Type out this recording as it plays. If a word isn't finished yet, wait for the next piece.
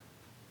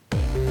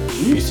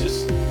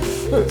Jesus.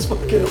 It's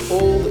fucking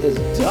old as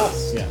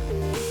dust. Yeah.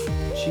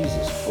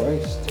 Jesus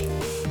Christ.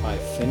 I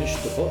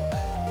finished the book.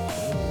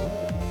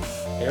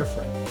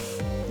 Airframe.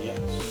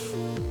 Yes.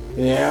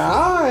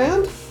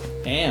 Yeah,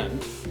 And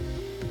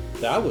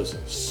that was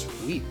a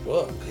sweet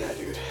book. Yeah,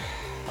 dude.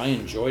 I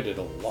enjoyed it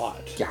a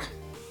lot. Yeah.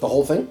 The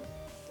whole thing?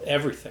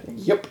 Everything.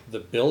 Yep. The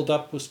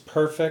build-up was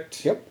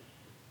perfect. Yep.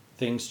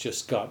 Things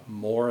just got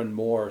more and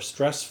more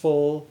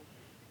stressful.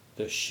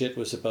 The shit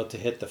was about to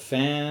hit the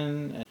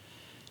fan.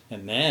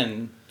 And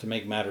then, to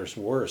make matters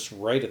worse,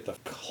 right at the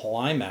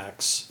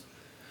climax,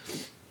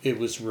 it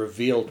was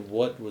revealed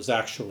what was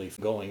actually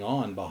going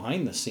on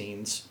behind the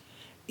scenes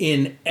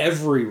in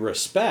every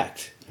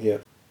respect. Yeah.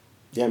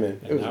 Yeah,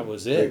 man. And that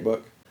was it. Great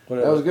book.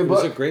 That was a good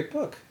book. It was a great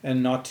book.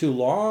 And not too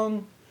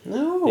long.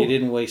 No. They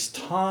didn't waste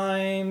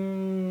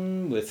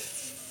time with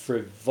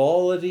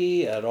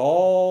frivolity at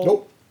all.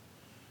 Nope.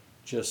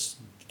 Just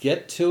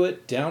get to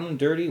it, down and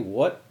dirty.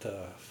 What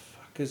the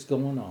fuck is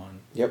going on?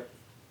 Yep.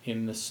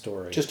 In the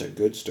story. Just a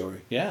good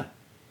story. Yeah.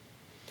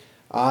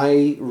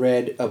 I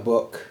read a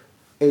book.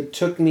 It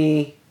took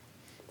me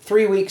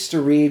 3 weeks to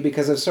read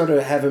because I sort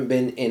of haven't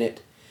been in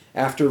it.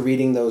 After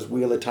reading those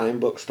Wheel of Time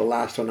books, the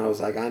last one, I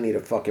was like, I need a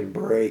fucking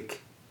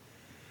break.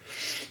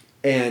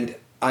 And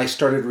I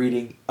started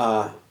reading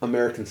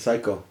American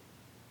Psycho.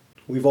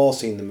 We've all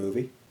seen the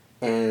movie.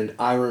 And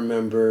I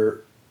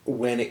remember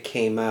when it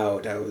came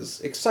out, I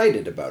was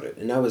excited about it.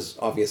 And I was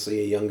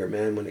obviously a younger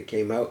man when it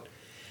came out.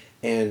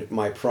 And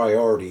my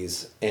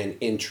priorities and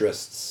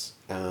interests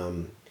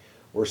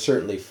were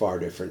certainly far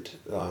different.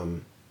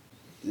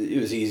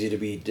 It was easy to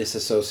be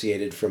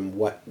disassociated from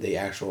what the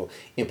actual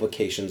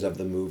implications of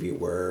the movie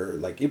were.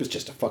 Like, it was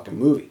just a fucking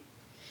movie.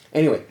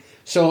 Anyway,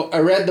 so I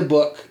read the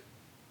book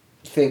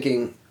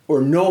thinking,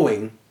 or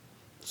knowing,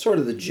 sort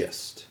of the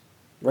gist,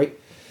 right?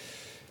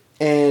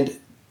 And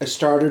I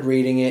started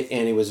reading it,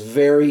 and it was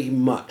very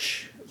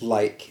much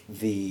like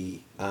the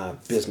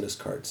business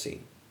card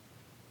scene.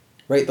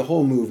 Right? The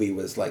whole movie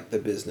was like the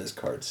business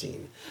card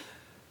scene.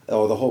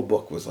 Oh, the whole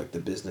book was like the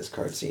business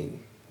card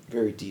scene.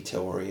 Very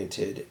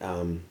detail-oriented.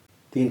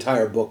 The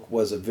entire book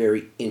was a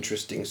very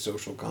interesting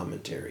social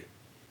commentary.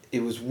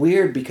 It was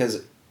weird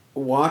because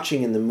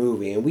watching in the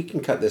movie, and we can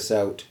cut this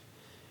out,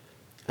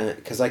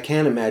 because I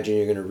can't imagine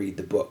you're going to read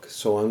the book.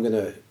 So I'm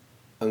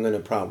gonna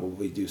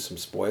probably do some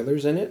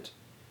spoilers in it,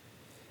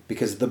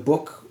 because the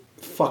book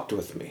fucked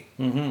with me.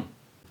 Mm-hmm.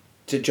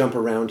 To jump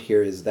around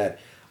here is that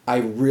I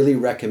really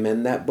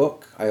recommend that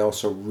book. I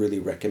also really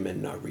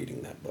recommend not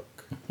reading that book.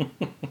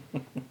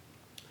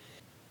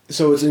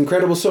 So it's an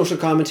incredible social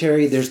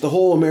commentary. There's the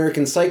whole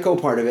American Psycho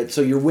part of it,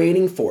 so you're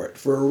waiting for it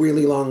for a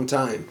really long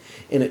time.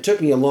 And it took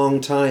me a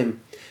long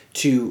time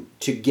to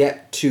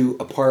get to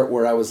a part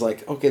where I was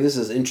like, okay, this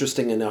is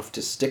interesting enough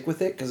to stick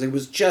with it, because it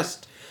was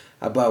just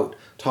about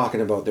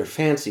talking about their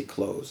fancy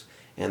clothes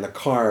and the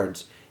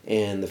cards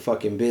and the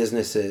fucking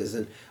businesses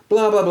and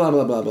blah, blah, blah,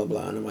 blah, blah, blah,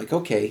 blah. And I'm like,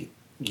 okay,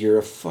 you're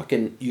a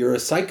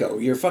psycho.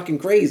 You're fucking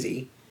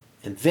crazy.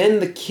 And then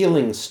the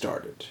killing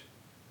started.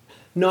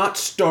 Not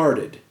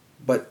started,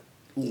 but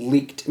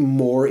leaked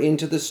more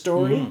into the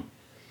story. Mm-hmm.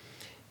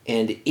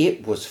 And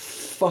it was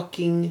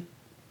fucking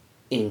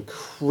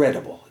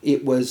incredible.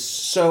 It was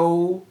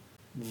so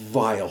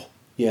vile.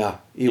 Yeah,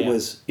 it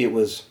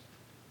was.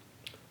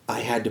 I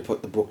had to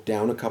put the book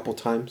down a couple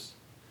times.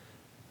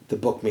 The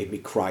book made me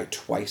cry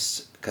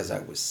twice because I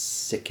was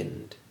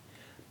sickened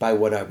by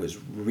what I was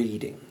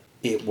reading.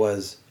 It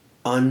was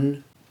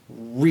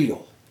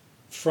unreal.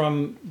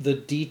 From the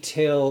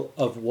detail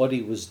of what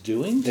he was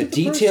doing? The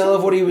detail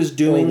of what he was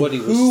doing, or what he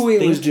was who he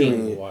was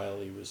thinking doing while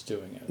he was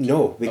doing it?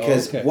 No,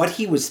 because what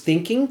he was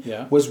thinking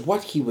was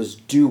what he was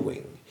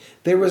doing.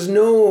 There was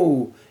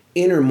no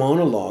inner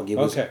monologue. It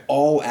was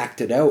all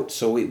acted out,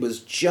 so it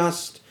was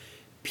just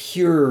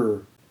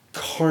pure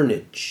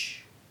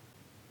carnage.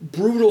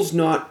 Brutal's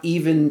not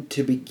even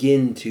to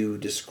begin to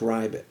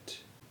describe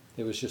it.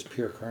 It was just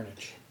pure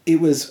carnage.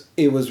 It was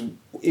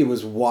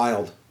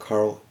wild,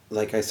 Karl.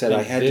 Like I said,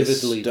 I had to stop.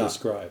 Vividly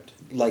described.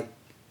 Like,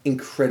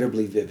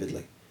 incredibly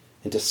vividly.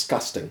 And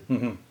disgusting.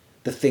 Mm-hmm.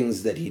 The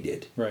things that he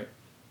did. Right.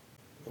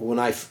 When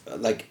I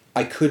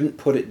couldn't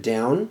put it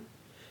down,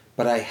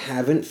 but I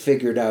haven't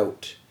figured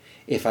out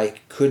if I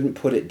couldn't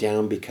put it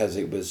down because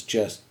it was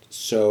just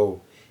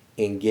so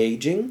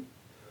engaging,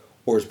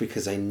 or it's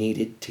because I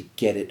needed to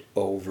get it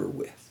over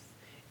with.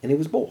 And it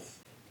was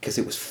both. Because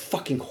it was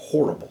fucking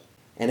horrible.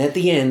 And at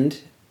the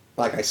end,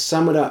 like, I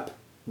sum it up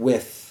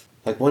with,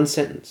 like, one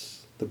sentence.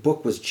 The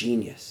book was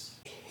genius.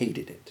 I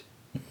hated it.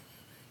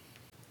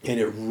 And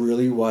it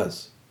really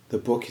was. The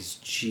book is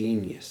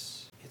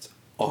genius. It's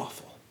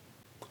awful.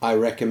 I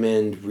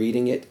recommend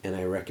reading it, and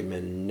I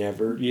recommend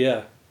never,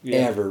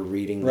 ever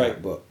reading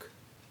that book.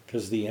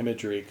 Because the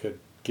imagery could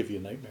give you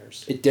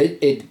nightmares. It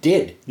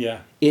did.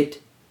 Yeah.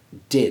 It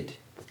did.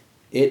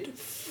 It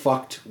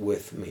fucked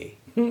with me.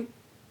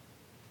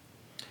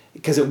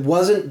 Because it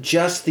wasn't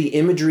just the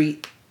imagery,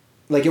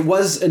 like it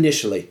was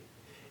initially.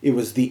 It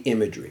was the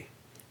imagery.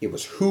 It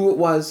was who it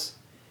was,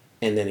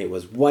 and then it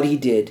was what he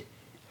did,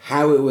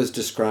 how it was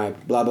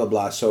described, blah, blah,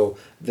 blah. So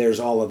there's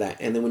all of that.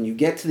 And then when you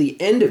get to the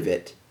end of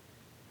it,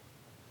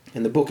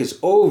 and the book is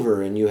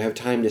over and you have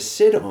time to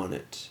sit on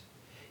it,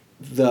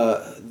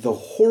 the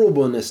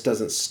horribleness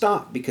doesn't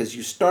stop, because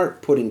you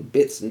start putting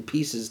bits and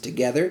pieces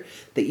together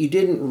that I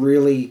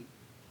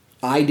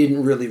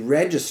didn't really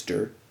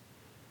register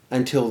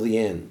until the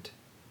end,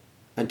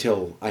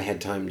 until I had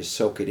time to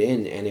soak it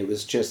in. And it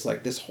was just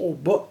like this whole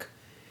book,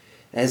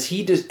 as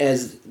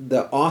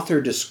the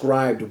author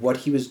described what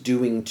he was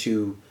doing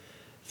to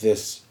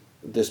this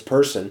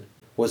person,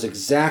 was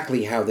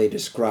exactly how they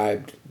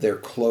described their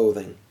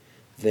clothing,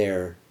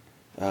 their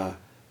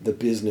the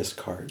business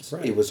cards.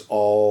 Right. It's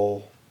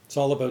all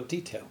about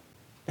detail.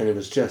 And it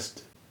was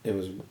just, it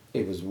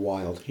was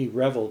wild. He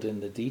reveled in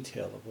the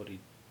detail of what he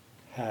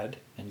had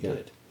and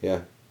did.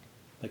 Yeah.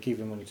 Like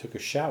even when he took a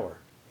shower.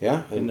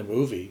 Yeah. In the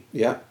movie.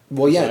 Yeah.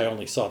 Well, yeah. I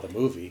only saw the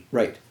movie.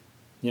 Right.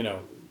 You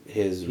know.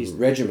 His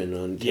regimen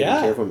on taking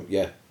care of him.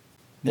 Yeah.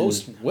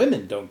 Most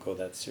women don't go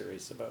that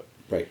serious about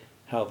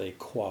how they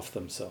coif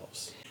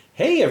themselves.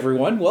 Hey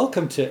everyone,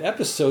 welcome to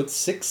episode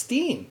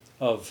 16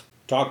 of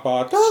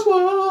Talkbots.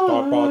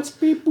 Talkbots.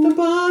 The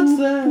bots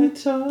that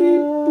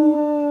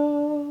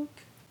talk.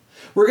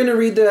 We're going to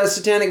read the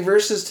Satanic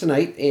Verses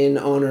tonight in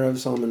honor of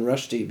Salman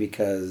Rushdie,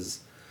 because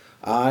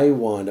I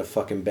want a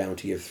fucking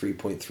bounty of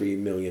 3.3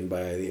 million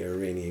by the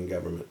Iranian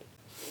government.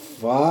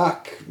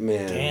 Fuck,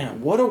 man.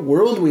 Damn. What a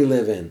world we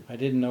live in. I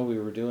didn't know we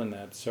were doing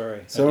that.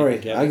 Sorry.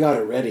 I got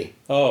it ready.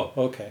 Oh,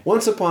 okay.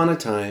 Once upon a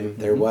time,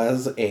 there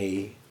was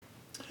a...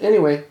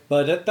 Anyway.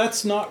 But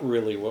that's not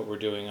really what we're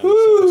doing on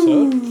this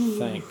episode.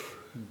 Thank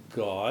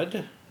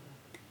God.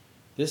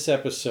 This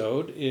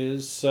episode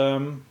is...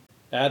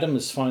 Adam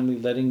is finally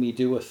letting me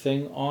do a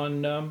thing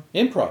on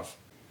improv.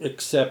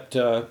 Except,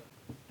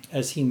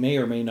 as he may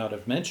or may not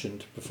have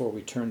mentioned before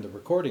we turned the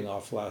recording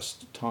off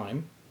last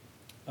time,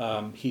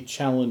 he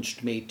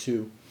challenged me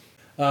to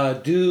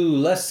do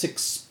less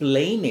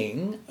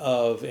explaining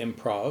of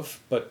improv,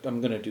 but I'm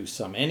going to do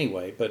some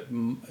anyway, but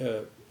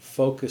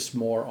focus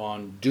more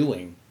on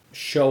doing,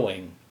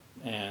 showing,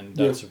 and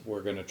that's what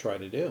we're going to try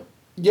to do.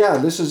 Yeah,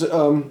 this is,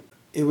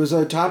 it was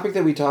a topic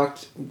that we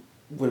talked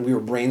when we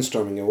were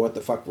brainstorming of what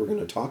the fuck we're going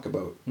to talk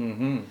about.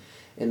 Mm-hmm.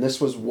 And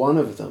this was one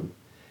of them.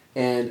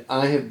 And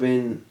I have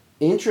been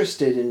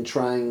interested in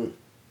trying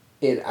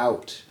it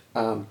out.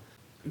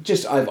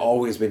 I've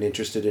always been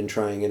interested in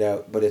trying it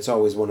out, but it's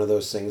always one of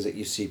those things that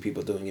you see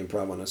people doing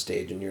improv on a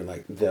stage and you're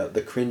like,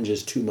 the cringe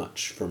is too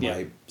much for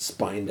my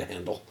spine to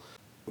handle.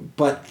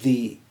 But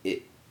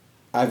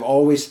I've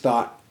always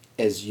thought,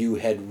 as you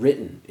had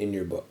written in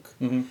your book,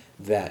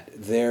 that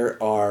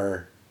there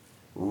are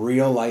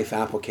real life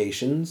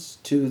applications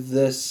to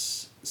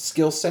this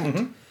skill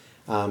set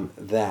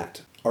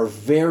that are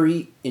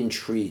very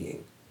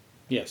intriguing.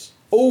 Yes.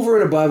 Over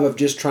and above of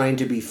just trying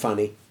to be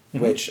funny,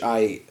 which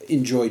I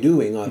enjoy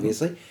doing,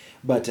 obviously,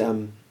 but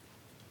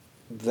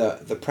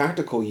the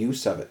practical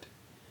use of it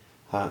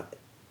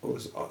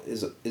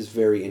is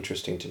very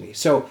interesting to me.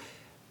 So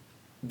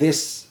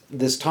this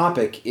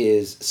topic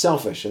is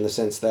selfish in the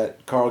sense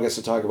that Karl gets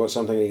to talk about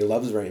something that he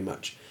loves very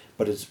much,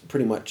 but it's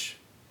pretty much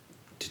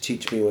to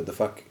teach me what the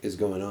fuck is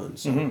going on,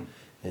 so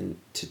and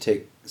to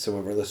take some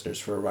of our listeners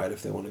for a ride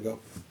if they want to go.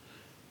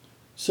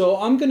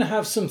 So I'm going to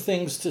have some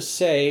things to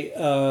say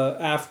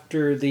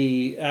after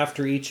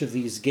each of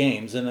these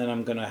games, and then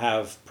I'm going to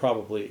have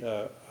probably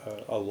a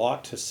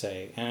lot to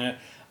say. And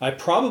I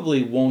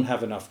probably won't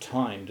have enough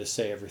time to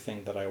say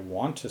everything that I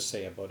want to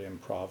say about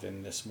improv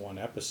in this one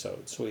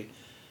episode. So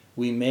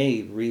we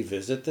may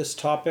revisit this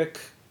topic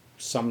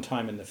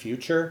sometime in the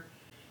future,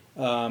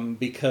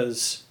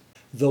 because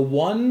the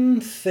one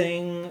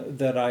thing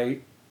that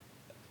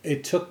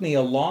it took me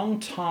a long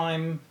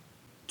time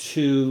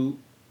to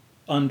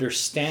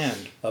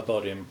understand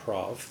about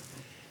improv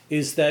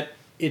is that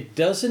it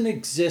doesn't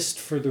exist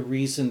for the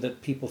reason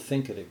that people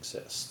think it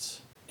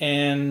exists.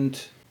 And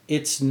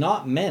it's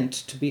not meant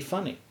to be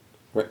funny.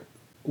 Right.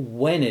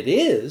 When it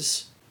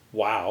is,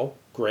 wow,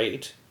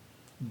 great,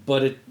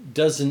 but it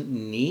doesn't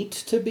need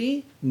to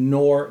be,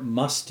 nor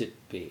must it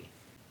be.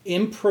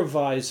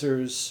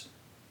 Improvisers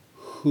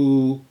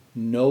who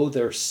know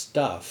their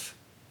stuff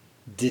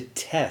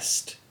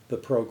detest the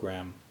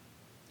program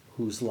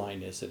Whose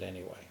Line Is It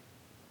Anyway?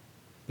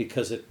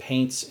 Because it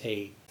paints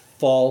a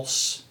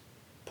false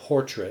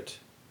portrait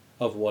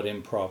of what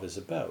improv is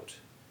about.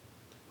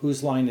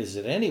 Whose Line Is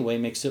It Anyway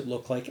makes it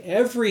look like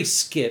every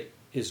skit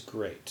is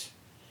great.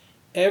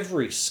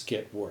 Every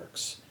skit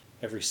works.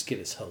 Every skit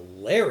is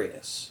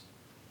hilarious.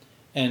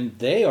 And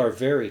they are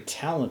very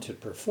talented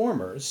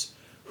performers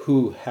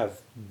who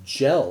have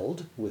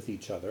gelled with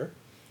each other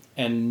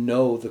and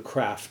know the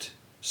craft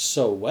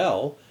so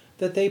well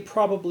that they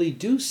probably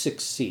do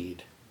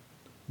succeed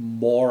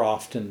more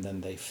often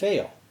than they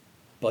fail.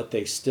 But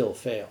they still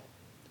fail.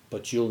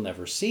 But you'll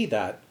never see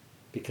that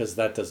because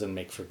that doesn't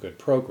make for good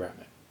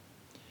programming.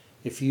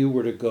 If you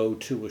were to go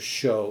to a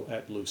show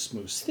at Loose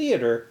Moose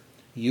Theater,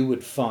 you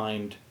would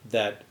find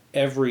that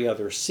every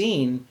other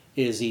scene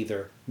is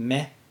either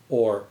meh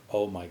or,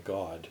 oh my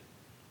God.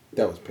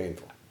 That was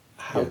painful.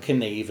 how can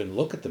they even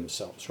look at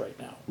themselves right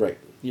now? Right.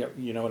 Yeah,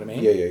 you know what I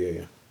mean?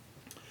 Yeah.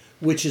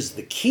 Which is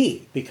the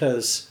key,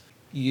 because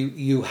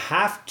you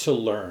have to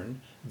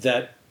learn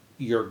that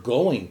you're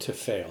going to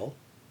fail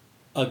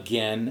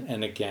again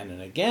and again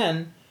and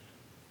again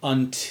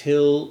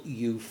until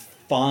you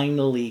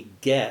finally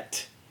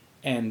get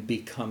and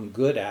become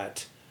good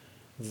at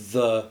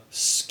the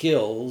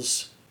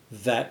skills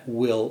that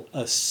will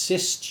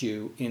assist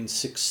you in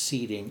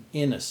succeeding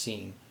in a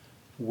scene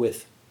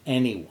with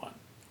anyone.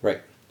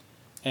 Right.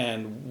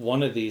 And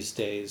one of these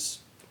days,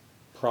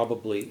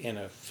 probably in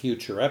a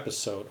future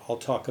episode, I'll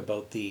talk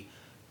about the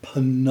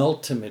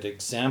penultimate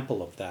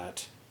example of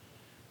that,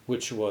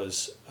 which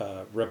was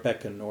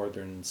Rebecca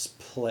Northern's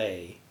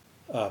play,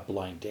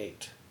 Blind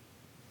Date.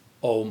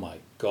 Oh my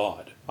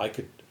God, I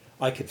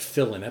could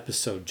fill an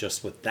episode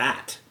just with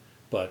that.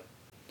 But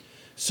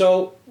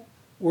so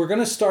we're going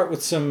to start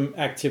with some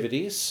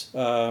activities.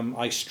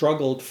 I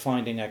struggled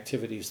finding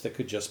activities that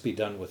could just be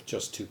done with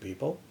just two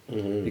people,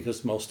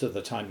 because most of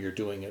the time you're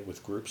doing it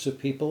with groups of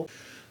people.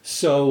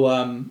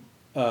 So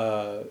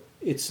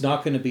it's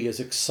not going to be as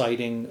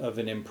exciting of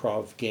an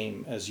improv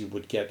game as you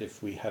would get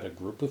if we had a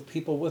group of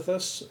people with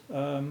us.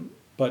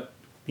 But,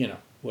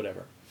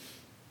 whatever.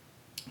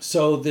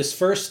 So this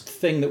first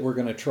thing that we're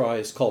going to try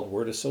is called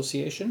word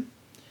association.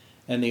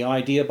 And the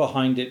idea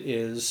behind it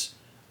is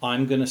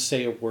I'm going to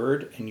say a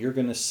word and you're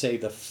going to say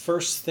the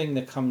first thing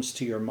that comes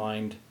to your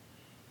mind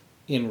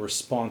in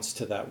response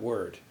to that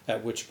word,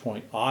 at which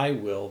point I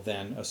will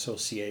then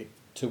associate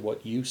to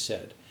what you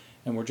said.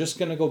 And we're just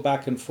going to go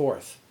back and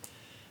forth.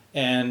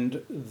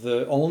 And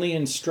the only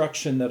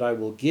instruction that I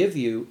will give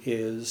you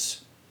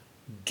is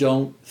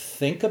don't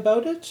think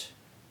about it,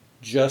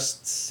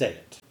 just say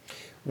it.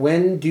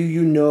 When do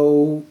you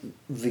know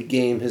the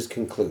game has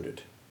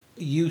concluded?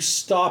 You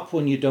stop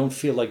when you don't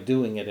feel like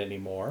doing it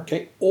anymore.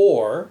 Okay.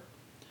 Or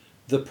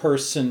the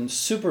person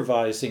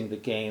supervising the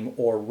game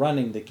or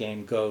running the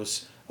game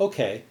goes,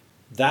 okay,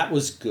 that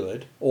was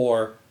good.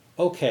 Or,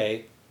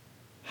 okay,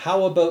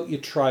 how about you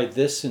try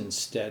this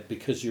instead,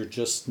 because you're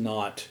just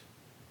not,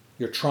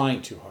 you're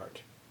trying too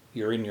hard.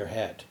 You're in your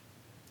head.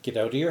 Get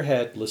out of your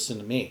head, listen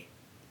to me.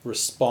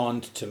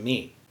 Respond to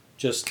me.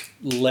 Just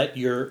let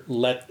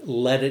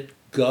it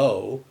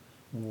go,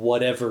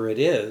 whatever it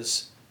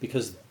is,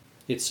 because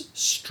it's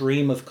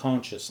stream of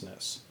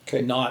consciousness,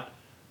 not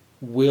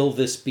will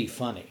this be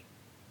funny.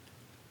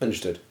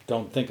 Understood.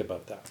 Don't think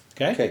about that.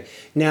 Okay? Okay.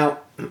 Now,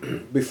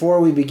 before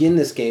we begin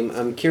this game,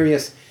 I'm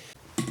curious,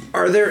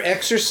 are there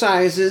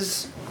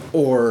exercises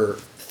or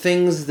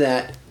things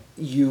that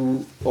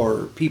you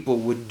or people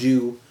would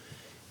do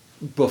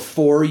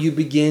before you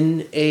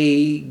begin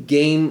a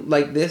game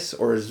like this?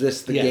 Or is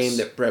this the game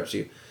that preps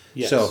you?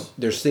 Yes. So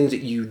there's things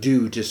that you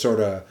do to sort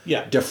of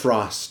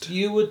defrost.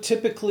 You would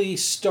typically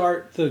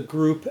start the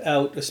group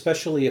out,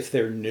 especially if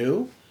they're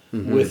new,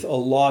 with a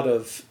lot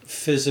of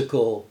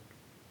physical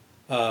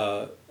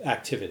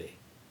activity.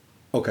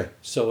 Okay.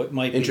 So it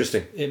might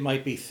Interesting. It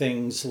might be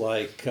things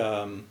like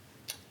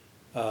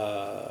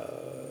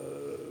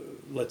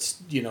let's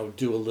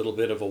do a little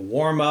bit of a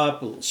warm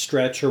up, a little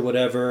stretch or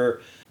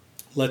whatever.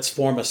 Let's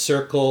form a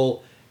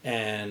circle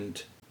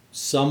and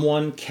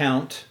someone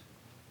count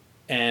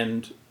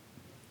and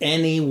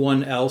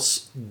anyone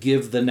else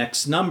give the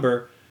next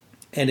number.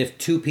 And if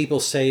two people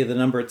say the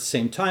number at the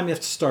same time, you have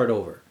to start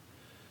over.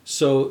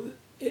 So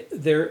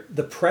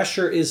the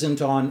pressure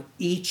isn't on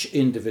each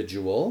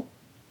individual,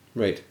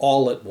 right,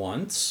 all at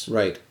once,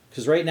 right?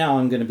 Because right now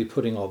I'm going to be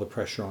putting all the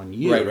pressure on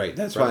you, right.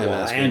 That's why I'm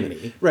asking. And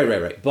me,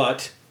 right.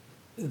 But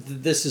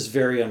this is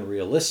very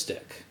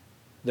unrealistic.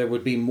 There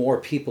would be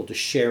more people to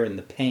share in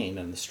the pain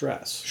and the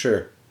stress.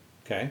 Sure.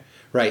 Okay.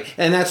 Right,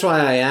 and that's why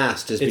I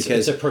asked, because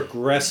it's a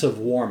progressive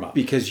warm up.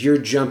 Because you're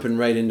jumping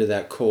right into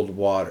that cold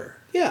water.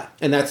 Yeah.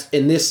 And I've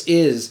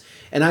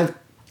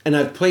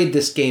played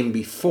this game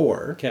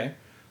before. Okay.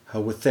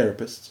 With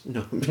therapists.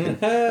 No.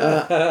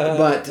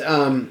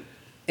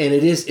 And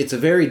it's a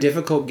very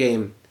difficult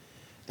game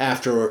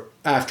after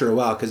a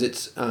while, because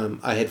it's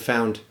I had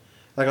found,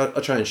 like,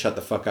 I'll try and shut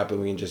the fuck up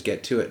and we can just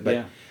get to it,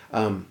 but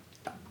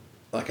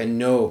I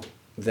know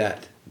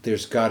that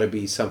there's got to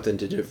be something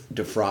to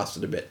defrost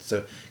it a bit.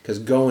 So, because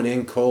going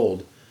in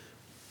cold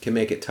can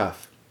make it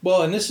tough.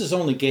 Well, and this is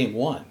only game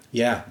one.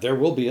 Yeah. There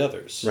will be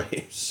others.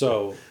 Right.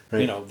 So,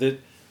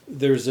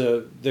 there's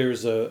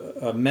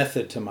a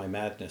method to my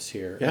madness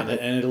here. Yeah.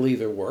 And it'll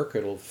either work or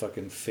it'll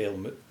fucking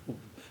fail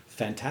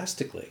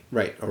fantastically.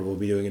 Right. Or we'll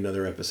be doing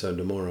another episode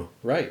tomorrow.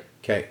 Right.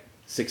 Okay.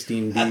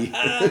 16B.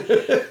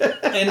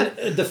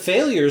 And the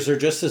failures are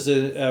just as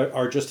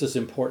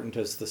important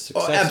as the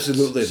successes. Oh,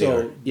 absolutely they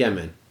are. Yeah,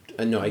 man.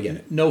 No, I get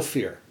it. No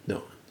fear.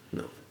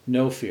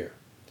 No fear.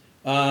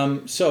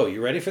 So,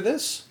 you ready for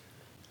this?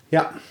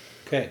 Yeah.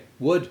 Okay.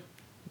 Wood.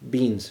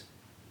 Beans.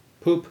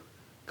 Poop.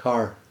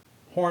 Car.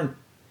 Horn.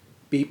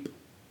 Beep.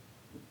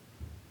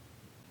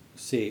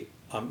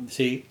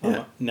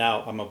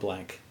 Now I'm a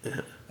blank.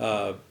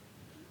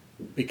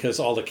 Because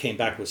all that came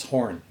back was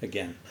horn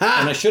again. Ha!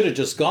 And I should have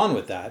just gone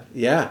with that.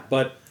 Yeah.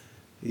 But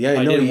Yeah,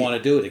 I didn't want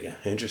to do it again.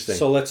 Interesting.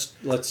 So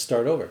let's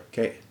start over.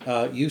 Okay.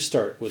 You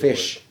start with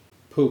Fish. a word.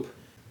 Poop.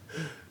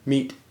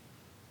 Meat.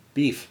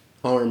 Beef.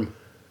 Arm.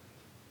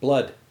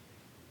 Blood.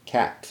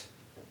 Cat.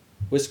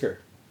 Whisker.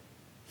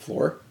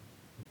 Floor.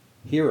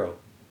 Hero.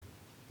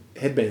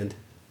 Headband.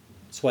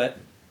 Sweat.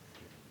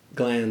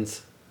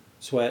 Glands.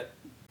 Sweat.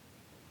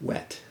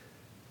 Wet.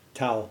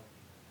 Towel.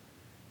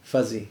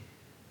 Fuzzy.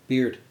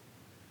 Beard.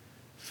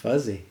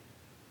 Fuzzy.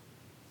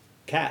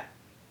 Cat.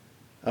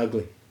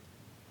 Ugly.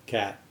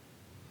 Cat.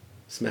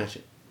 Smash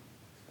it.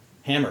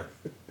 Hammer.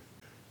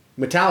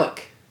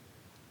 Metallic.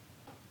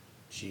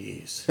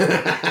 Jeez.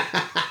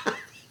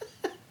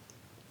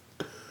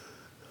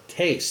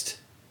 Taste.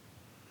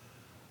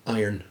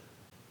 Iron.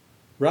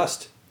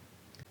 Rust.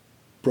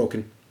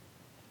 Broken.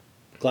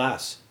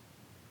 Glass.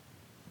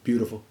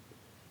 Beautiful.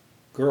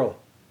 Girl.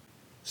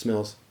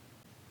 Smells.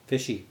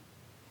 Fishy.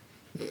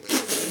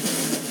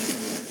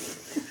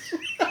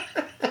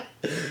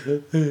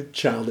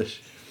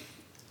 Childish.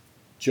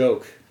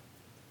 Joke.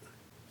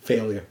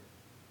 Failure.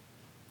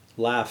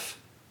 Laugh.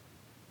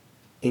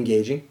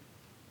 Engaging.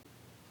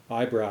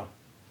 Eyebrow.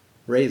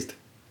 Raised.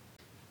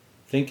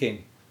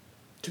 Thinking.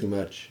 Too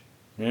much.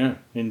 Yeah,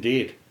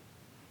 indeed.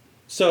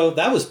 So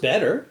that was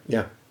better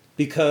Yeah.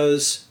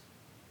 because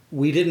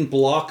we didn't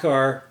block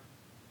our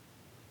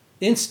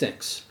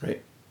instincts.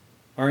 Right.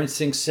 Our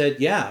instincts said,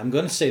 yeah, I'm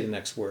going to say the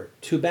next word.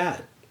 Too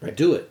bad. Right.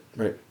 Do it.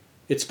 Right.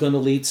 It's going to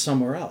lead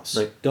somewhere else.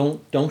 Right.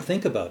 Don't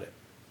think about it.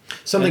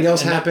 Something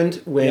else happened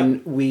that,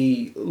 when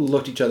we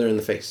looked each other in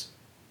the face.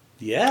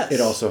 Yes.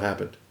 It also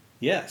happened.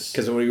 Yes.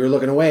 Because when we were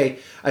looking away,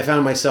 I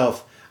found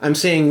myself, I'm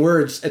saying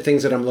words at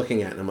things that I'm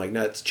looking at. And I'm like,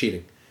 no, it's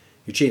cheating.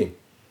 You're cheating.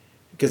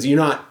 Because you're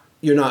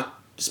not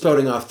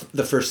spouting off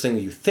the first thing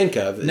you think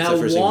of. It's now,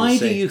 the first why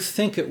thing do you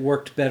think it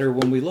worked better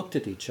when we looked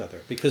at each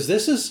other? Because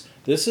this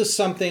is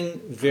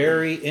something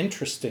very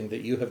interesting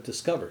that you have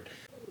discovered.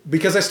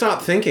 Because I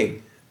stopped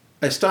thinking.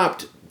 I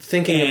stopped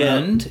thinking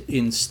about... And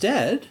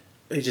instead...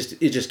 It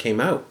just came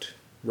out.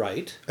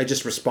 Right. I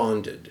just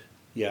responded.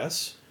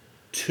 Yes.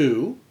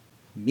 To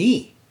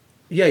me.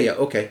 Yeah,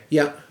 okay.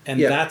 Yeah. And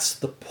yeah. that's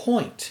the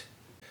point.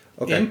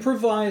 Okay.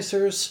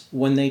 Improvisers,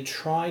 when they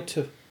try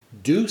to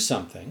do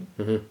something,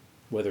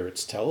 whether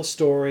it's tell a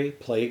story,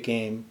 play a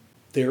game,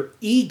 their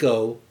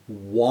ego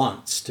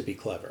wants to be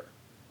clever.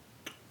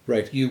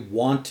 Right. You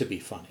want to be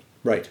funny.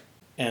 Right.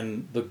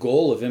 And the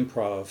goal of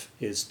improv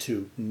is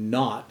to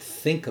not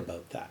think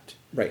about that.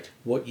 Right.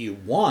 What you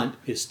want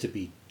is to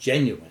be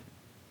genuine.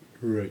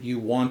 Right. You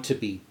want to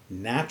be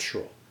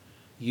natural.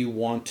 You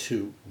want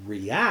to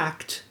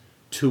react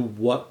to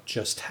what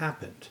just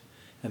happened.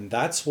 And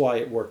that's why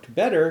it worked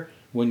better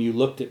when you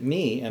looked at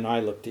me and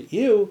I looked at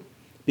you,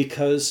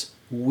 because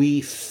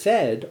we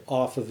fed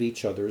off of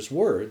each other's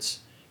words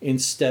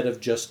instead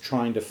of just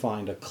trying to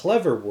find a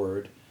clever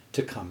word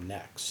to come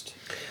next.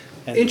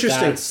 And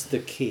Interesting. That's the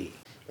key.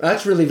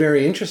 That's really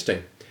very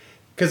interesting.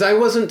 Because I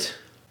wasn't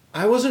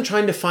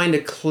trying to find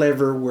a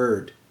clever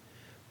word,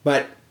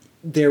 but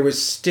there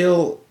was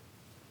still,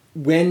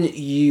 when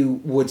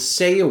you would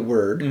say a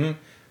word,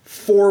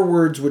 4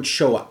 words would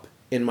show up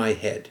in my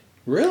head.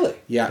 Really?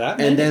 Yeah. That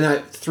and many?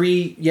 then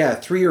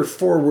 3 or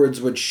 4 words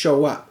would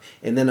show up,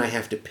 and then I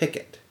have to pick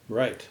it.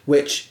 Right.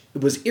 Which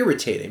was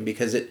irritating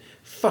because it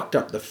fucked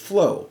up the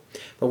flow.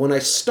 But when I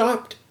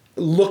stopped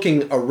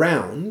looking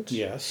around,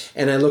 Yes.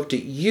 and I looked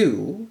at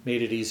you,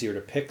 Made it easier to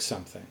pick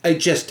something. it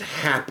just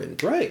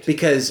happened. Right.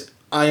 Because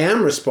I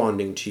am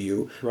responding to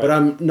you, Right. but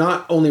I'm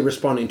not only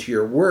responding to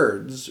your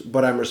words,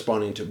 but I'm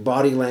responding to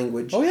body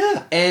language. Oh,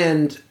 yeah.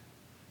 And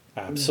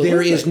Absolutely.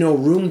 there is no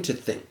room to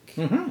think.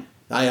 Mm-hmm.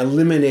 I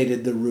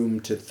eliminated the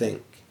room to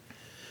think.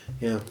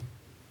 Yeah.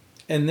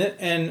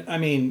 And I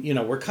mean,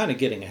 we're kind of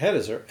getting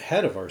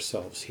ahead of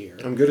ourselves here.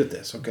 I'm good at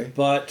this, okay?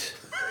 But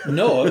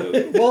no,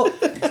 well,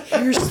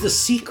 here's the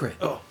secret.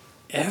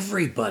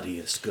 Everybody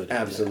is good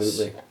at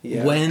Absolutely. this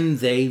Yeah. when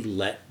they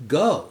let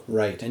go.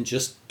 Right. And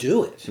just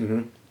do it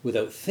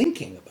without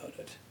thinking about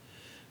it.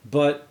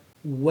 But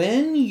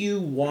when you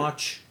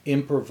watch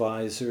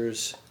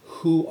improvisers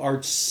who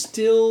are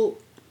still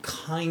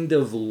kind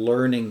of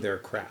learning their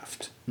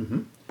craft,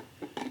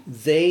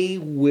 they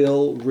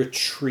will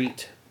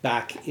retreat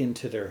back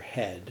into their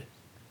head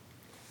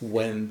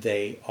when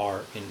they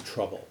are in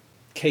trouble.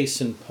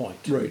 Case in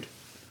point. Right.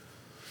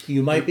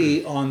 You might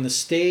be on the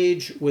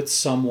stage with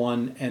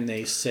someone and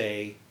they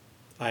say,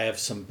 I have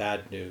some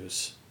bad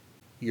news.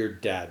 Your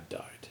dad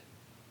died.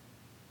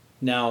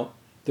 Now,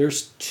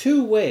 there's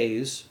 2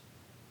 ways,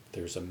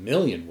 there's a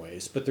million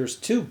ways, but there's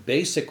 2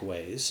 basic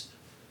ways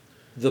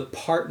the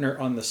partner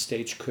on the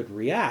stage could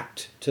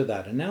react to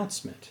that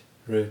announcement.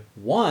 Right.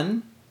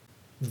 One,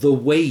 the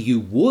way you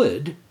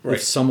would Right.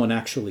 if someone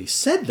actually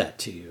said that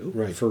to you,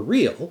 Right. for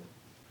real,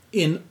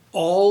 in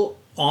all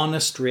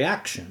honest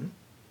reaction.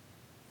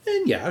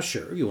 And yeah,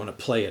 sure, you want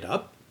to play it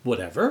up,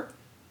 whatever.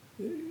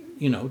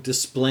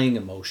 Displaying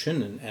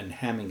emotion and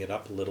hamming it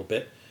up a little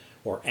bit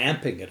or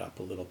amping it up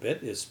a little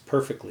bit is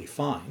perfectly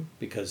fine,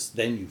 because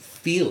then you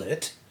feel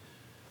it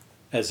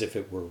as if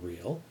it were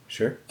real.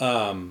 Sure.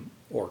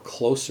 or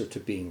closer to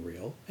being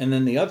real. And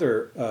then the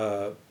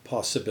other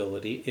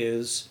possibility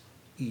is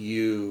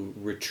you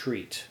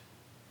retreat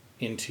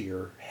into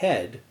your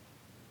head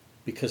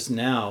because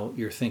now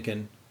you're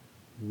thinking,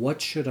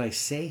 what should I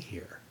say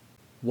here?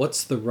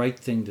 What's the right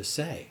thing to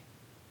say?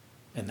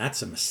 And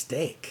that's a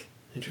mistake.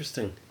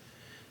 Interesting.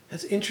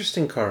 That's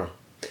interesting, Karl.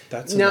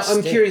 That's a now mistake.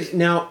 I'm curious.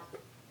 Now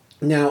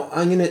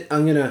I'm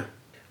gonna.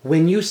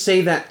 When you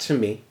say that to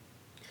me,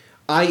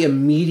 I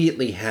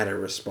immediately had a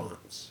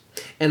response,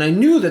 and I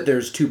knew that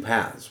there's two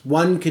paths.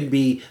 One could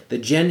be the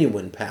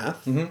genuine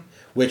path,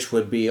 which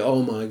would be,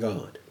 oh my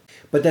God,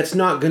 but that's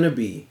not gonna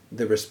be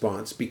the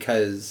response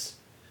because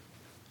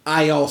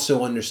I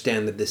also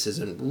understand that this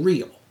isn't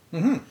real.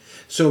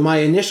 So my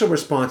initial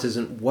response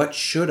isn't, what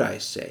should I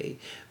say?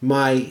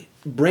 My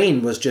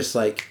brain was just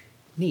like,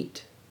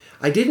 neat.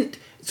 I didn't.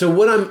 So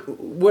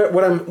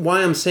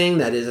why I'm saying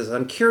that is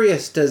I'm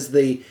curious. Does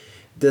the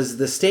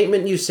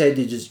statement you said,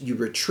 you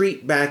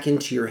retreat back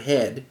into your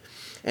head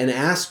and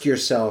ask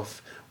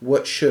yourself,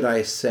 what should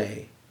I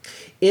say?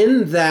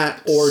 In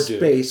that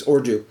space,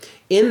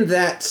 in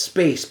that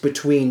space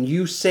between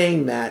you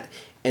saying that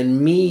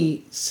and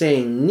me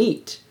saying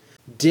neat,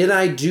 did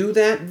I do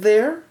that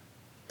there?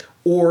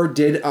 Or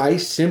did I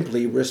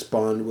simply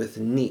respond with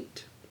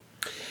neat?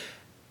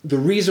 The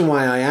reason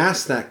why I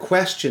ask that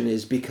question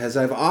is because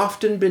I've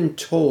often been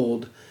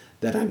told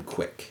that I'm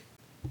quick.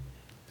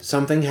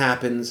 Something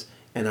happens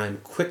and I'm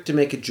quick to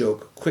make a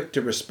joke, quick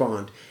to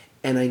respond,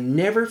 and I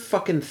never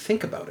fucking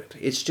think about it.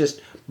 It's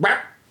just,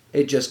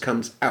 it just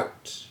comes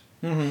out.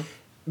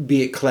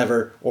 Be it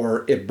clever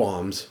or it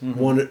bombs,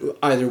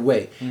 either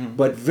way.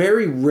 But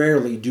very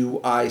rarely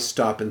do I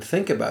stop and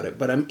think about it.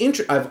 But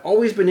I've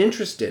always been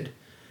interested,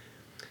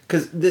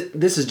 because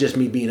this is just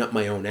me being up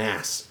my own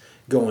ass,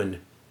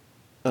 going,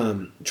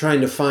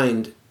 trying to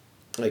find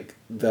like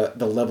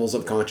the levels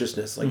of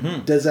consciousness.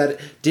 Like,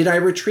 did I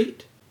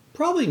retreat?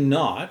 Probably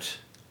not.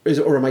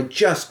 Or am I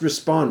just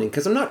responding?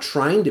 Because I'm not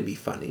trying to be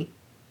funny,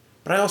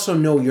 but I also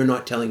know you're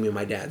not telling me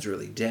my dad's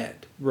really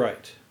dead.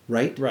 Right.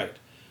 Right? Right.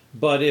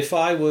 But if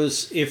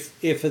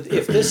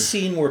this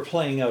scene were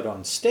playing out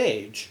on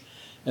stage,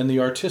 and the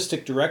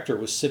artistic director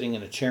was sitting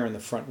in a chair in the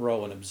front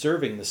row and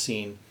observing the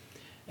scene,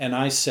 and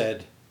I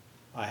said,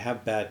 I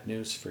have bad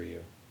news for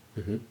you.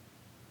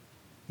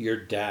 Your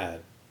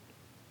dad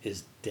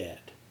is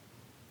dead.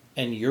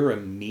 And your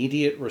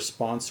immediate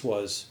response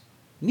was,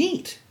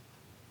 neat.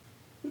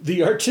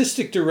 The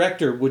artistic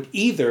director would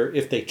either,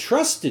 if they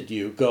trusted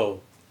you,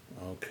 go,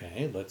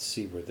 okay, let's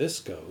see where this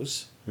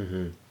goes.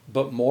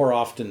 But more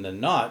often than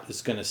not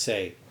is going to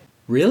say,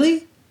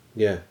 really?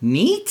 Yeah.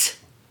 Neat?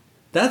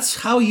 That's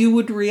how you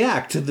would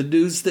react to the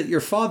news that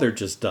your father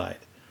just died.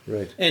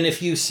 Right. And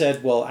if you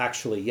said, well,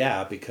 actually,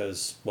 yeah,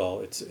 because, well,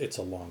 it's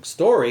a long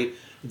story,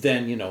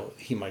 then,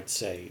 he might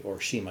say, or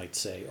she might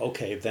say,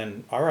 okay,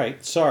 then, all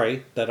right,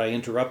 sorry that I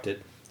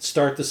interrupted.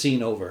 Start the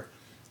scene over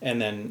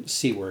and then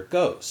see where it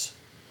goes.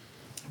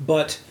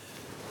 But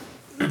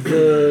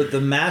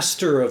the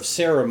master of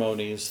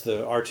ceremonies,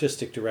 the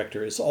artistic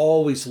director, is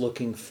always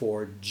looking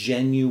for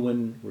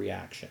genuine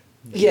reaction.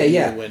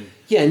 Neat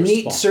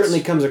response.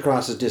 certainly comes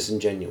across as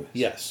disingenuous.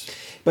 Yes.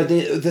 But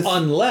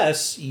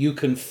unless you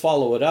can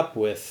follow it up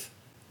with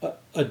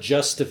a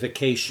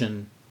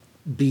justification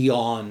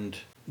beyond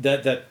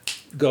that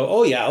go,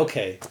 oh yeah,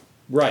 okay,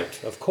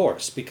 right, of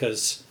course,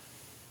 because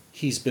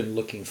he's been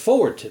looking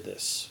forward to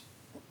this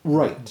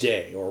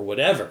day or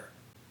whatever.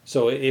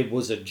 So it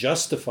was a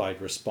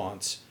justified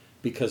response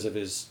because of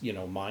his,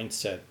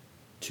 mindset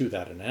to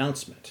that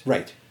announcement.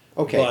 Right.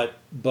 Okay.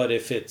 But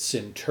if it's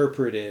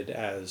interpreted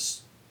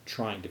as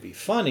trying to be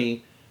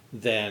funny,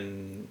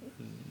 then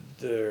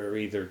they're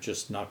either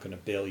just not going to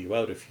bail you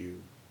out if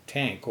you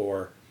tank,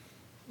 or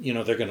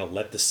they're going to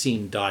let the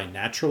scene die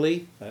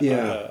naturally,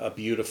 a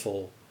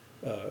beautiful,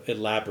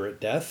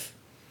 elaborate death,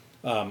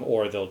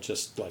 or they'll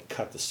just like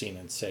cut the scene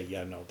and say,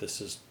 yeah, no,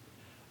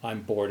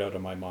 I'm bored out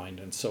of my mind,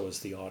 and so is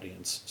the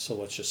audience. So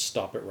let's just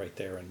stop it right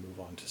there and move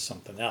on to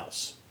something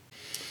else.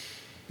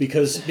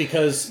 Because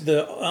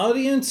the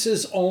audience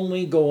is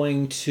only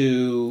going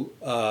to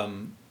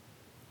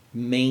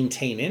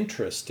maintain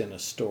interest in a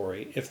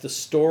story if the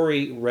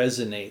story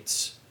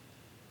resonates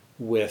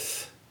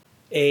with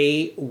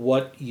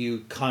what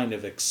you kind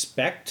of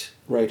expect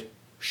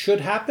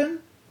should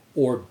happen,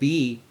 or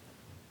B,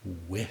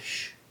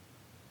 wish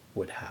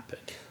would happen.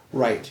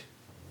 Right.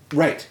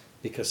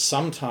 Because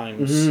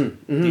sometimes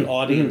the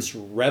audience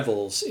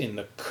revels in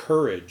the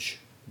courage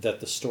that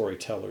the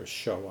storytellers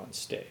show on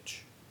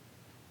stage.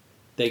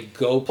 They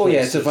go places. Oh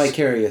yeah, it's a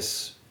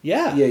vicarious.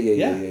 Yeah.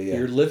 Yeah.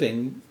 You're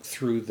living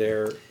through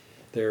their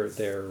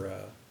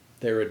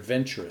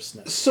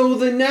adventurousness. So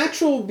the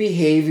natural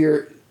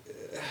behavior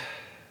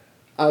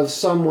of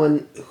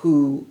someone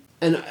who,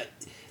 and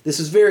this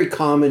is very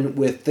common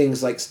with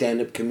things like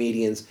stand-up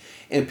comedians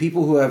and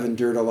people who have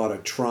endured a lot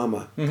of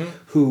trauma,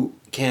 who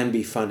can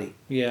be funny.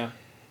 Yeah.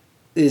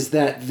 Is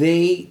that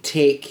they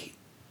take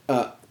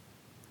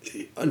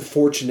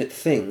unfortunate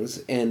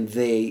things and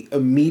they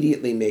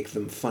immediately make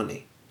them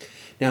funny.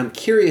 Now I'm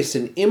curious,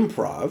 in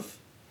improv,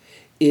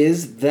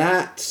 is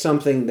that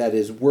something that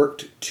is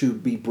worked to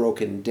be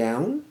broken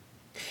down?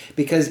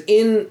 Because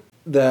in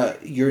the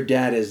your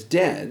dad is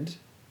dead,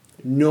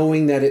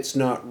 knowing that it's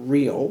not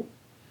real,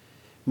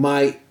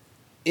 my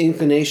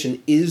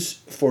inclination is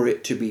for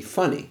it to be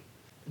funny,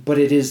 but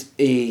it is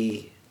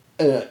an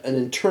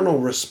internal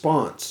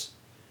response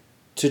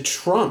to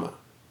trauma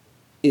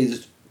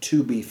is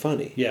to be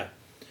funny. Yeah.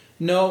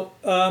 No.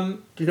 Do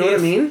you know what I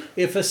mean?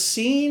 If a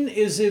scene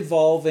is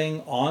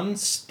evolving on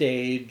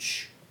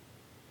stage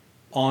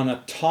on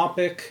a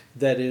topic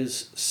that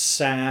is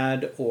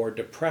sad or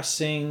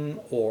depressing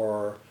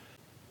or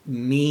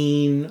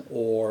mean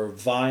or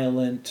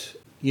violent,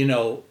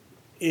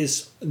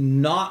 is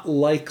not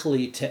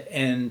likely to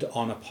end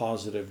on a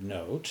positive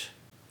note,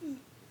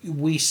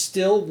 we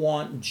still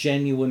want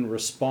genuine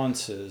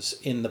responses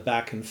in the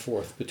back and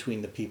forth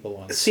between the people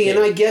on stage. See, and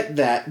I get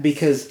that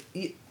because,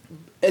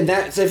 and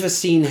that's if a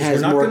scene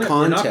has more context.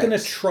 We're not going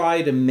to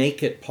try to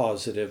make it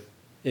positive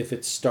if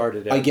it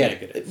started out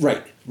negative.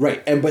 It.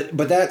 Right. And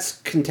but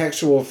that's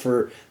contextual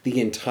for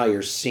the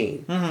entire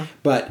scene. Mm-hmm.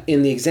 But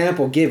in the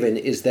example given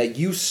is that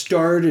you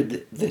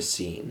started the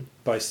scene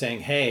by saying,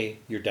 "Hey,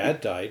 your dad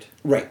died."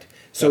 Right.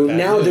 So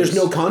now news. There's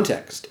no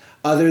context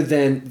other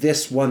than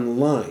this one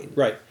line.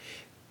 Right.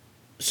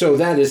 So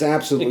that is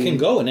absolutely... It can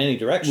go in any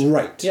direction.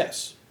 Right.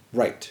 Yes.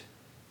 Right.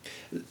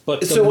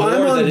 But the more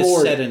that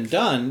is said and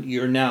done,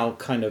 you're now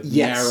kind of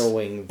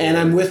narrowing and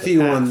I'm with you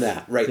path. on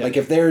that. Right. Yeah. Like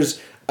if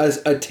there's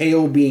a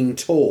tale being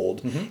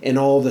told mm-hmm. and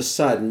all of a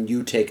sudden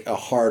you take a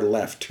hard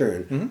left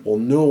turn, mm-hmm. well,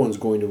 no one's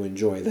going to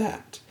enjoy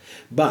that.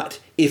 But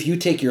if you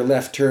take your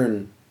left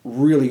turn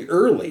really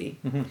early,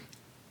 mm-hmm.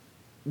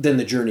 then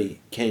the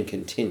journey can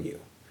continue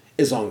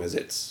as long as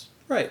it's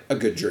right. a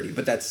good journey.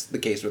 But that's the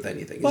case with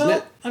anything, well,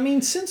 isn't it? I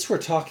mean, since we're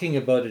talking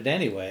about it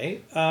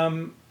anyway,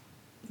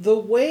 the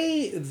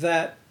way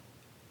that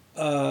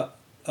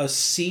a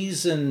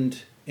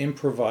seasoned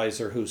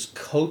improviser who's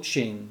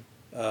coaching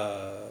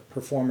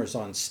performers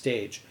on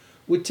stage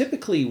would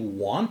typically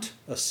want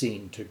a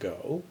scene to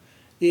go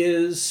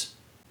is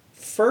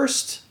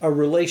first a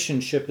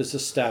relationship is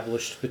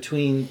established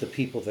between the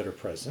people that are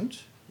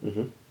present.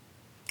 Mm-hmm.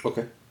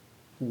 Okay.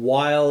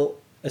 While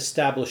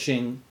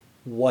establishing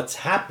what's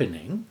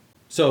happening.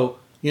 So,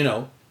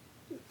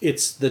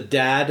 it's the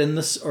dad and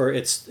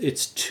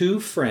it's two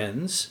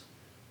friends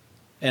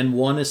and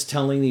one is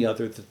telling the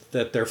other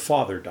that their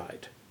father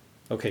died.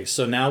 Okay,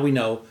 so now we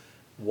know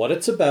what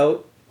it's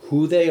about,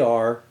 who they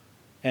are,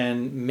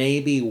 and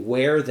maybe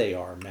where they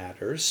are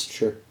matters.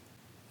 Sure.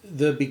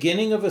 The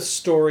beginning of a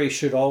story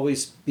should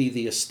always be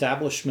the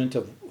establishment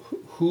of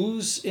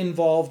who's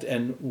involved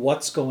and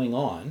what's going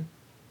on.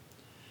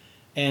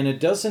 And there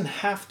doesn't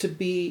have to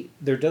be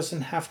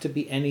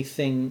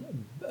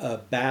anything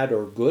bad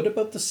or good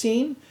about the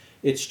scene.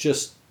 It's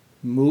just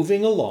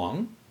moving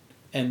along.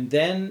 And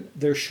then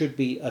there should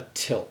be a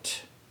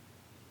tilt.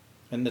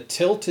 And the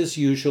tilt is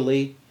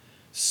usually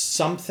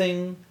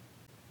something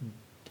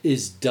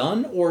is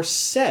done or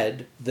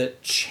said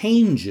that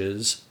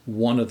changes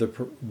one of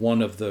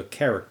the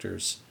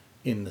characters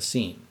in the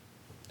scene.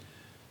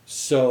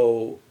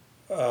 So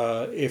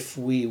if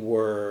we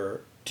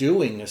were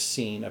doing a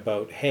scene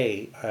about,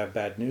 hey, I have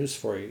bad news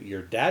for you,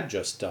 your dad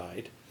just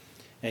died,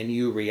 and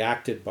you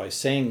reacted by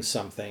saying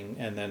something,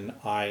 and then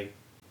I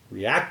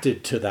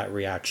reacted to that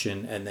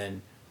reaction, and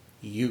then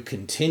you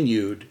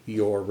continued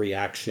your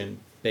reaction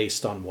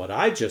based on what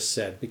I just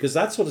said, because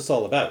that's what it's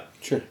all about.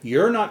 Sure.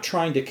 You're not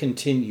trying to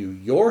continue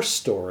your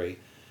story.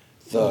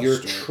 You're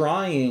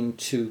trying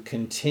to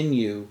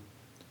continue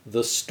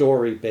the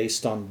story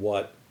based on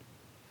what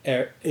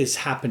is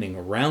happening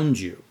around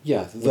you.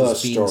 Yeah, the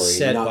story, being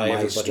said not by my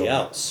everybody story.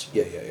 else.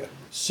 Yeah.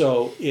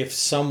 So if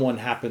someone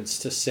happens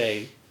to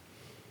say,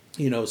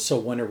 so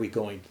when are we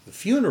going to the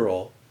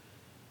funeral?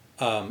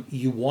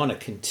 You want to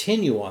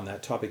continue on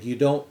that topic. You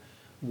don't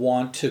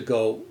want to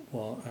go,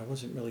 well, I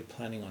wasn't really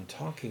planning on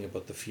talking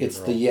about the funeral. It's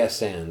the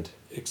yes and.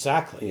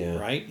 Exactly, yeah.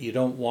 Right? You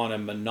don't want to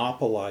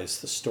monopolize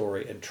the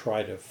story and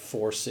try to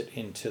force it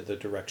into the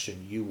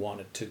direction you want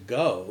it to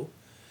go.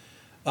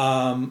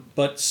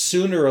 But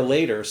sooner or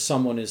later,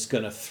 someone is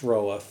going to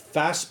throw a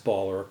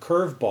fastball or a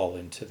curveball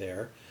into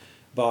there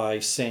by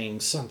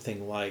saying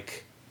something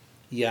like,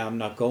 yeah, I'm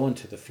not going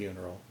to the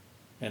funeral.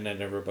 And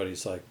then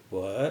everybody's like,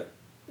 what?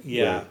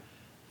 Yeah, right.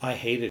 I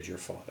hated your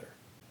father.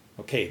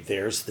 Okay,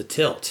 there's the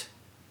tilt.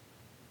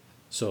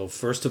 So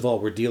first of all,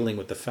 we're dealing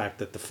with the fact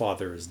that the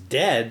father is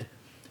dead.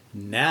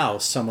 Now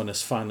someone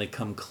has finally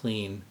come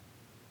clean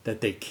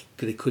that they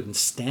couldn't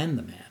stand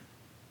the man.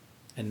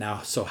 And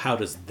now, so how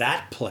does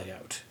that play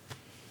out?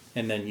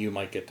 And then you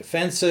might get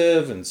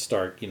defensive and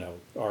start,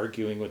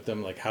 arguing with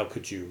them, like, how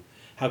could you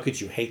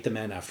hate the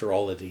man after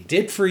all that he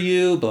did for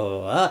you? Blah, blah,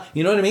 blah.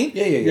 You know what I mean?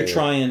 Yeah.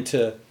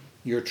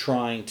 You're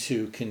trying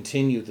to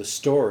continue the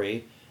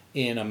story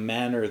in a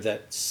manner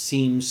that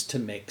seems to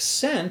make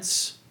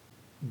sense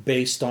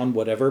based on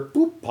whatever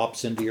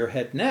pops into your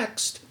head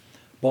next,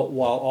 but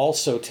while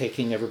also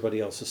taking everybody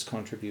else's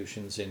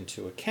contributions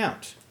into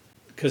account.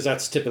 Because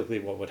that's typically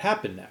what would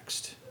happen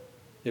next.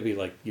 It'd be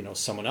like,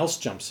 someone else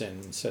jumps in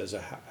and says,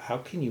 how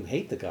can you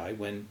hate the guy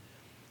when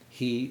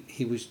he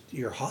was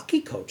your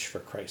hockey coach, for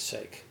Christ's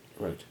sake?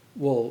 Right.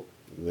 Well,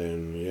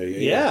 then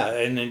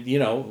and then,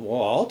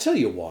 well, I'll tell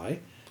you why.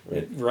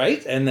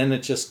 Right? And then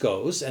it just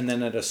goes, and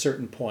then at a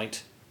certain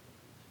point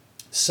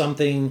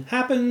something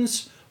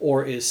happens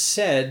or is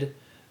said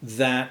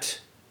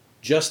that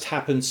just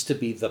happens to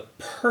be the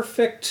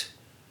perfect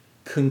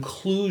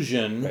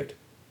conclusion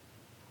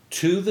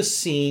to the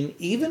scene,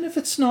 even if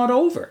it's not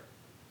over.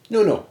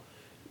 No,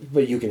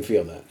 but you can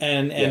feel that,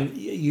 and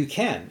you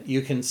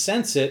can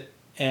sense it,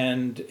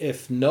 and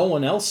if no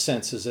one else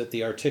senses it,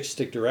 the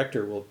artistic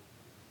director will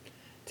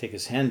take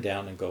his hand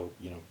down and go,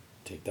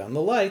 take down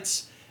the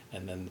lights,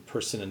 and then the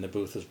person in the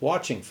booth is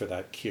watching for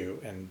that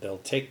cue, and they'll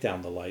take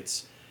down the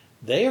lights.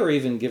 They are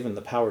even given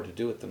the power to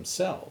do it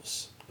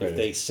themselves if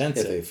they sense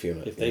it,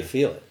 if they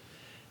feel it.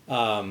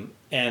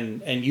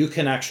 And you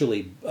can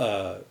actually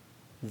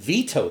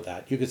veto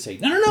that. You could say,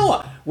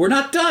 no, we're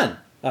not done.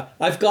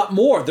 I've got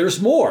more. There's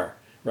more,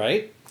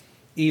 right?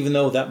 Even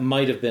though that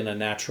might have been a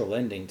natural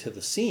ending to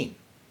the scene.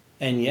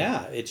 And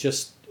it's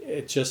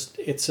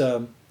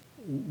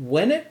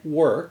when it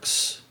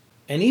works,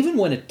 and even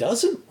when it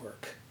doesn't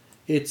work,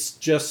 it's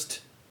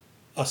just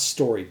a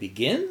story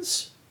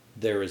begins,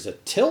 there is a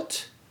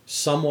tilt,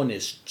 someone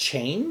is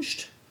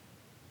changed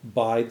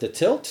by the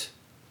tilt,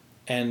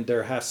 and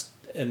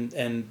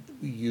and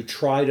you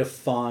try to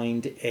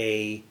find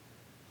a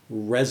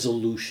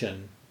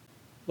resolution.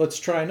 Let's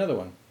try another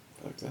one.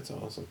 Fuck, that's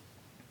awesome.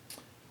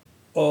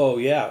 Oh,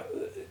 yeah.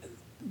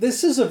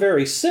 This is a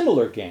very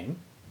similar game,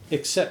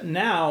 except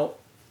now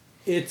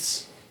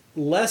it's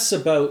less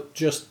about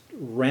just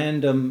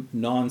random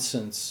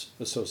nonsense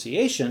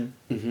association,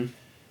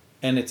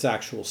 and it's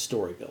actual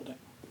story building.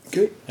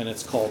 Good. And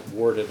it's called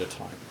Word at a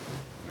Time.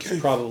 It's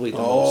probably the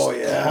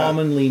most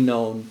commonly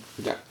known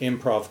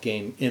improv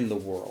game in the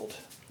world.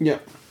 Yeah.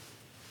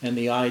 And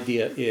the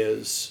idea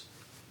is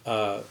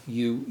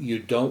you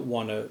don't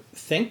want to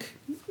think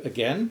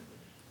again.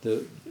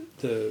 The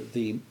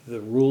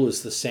rule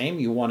is the same.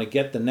 You want to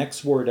get the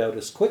next word out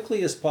as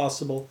quickly as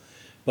possible,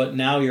 but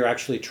now you're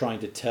actually trying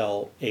to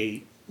tell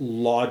a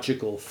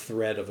logical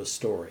thread of a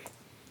story.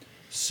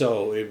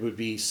 So it would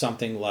be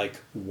something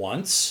like,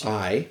 once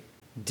I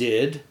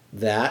did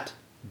that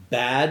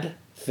bad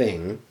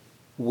thing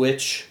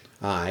which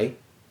I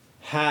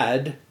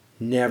had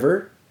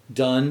never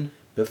done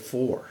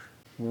before.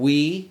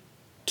 We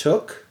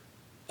Took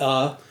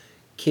a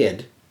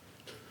kid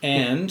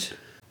and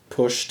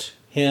pushed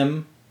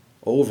him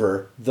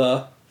over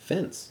the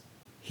fence.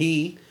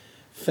 he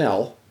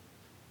Fell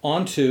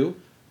onto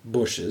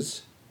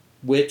bushes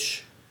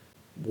which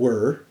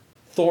were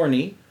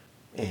thorny.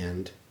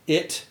 and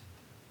It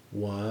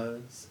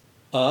was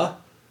a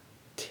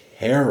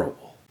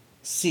terrible.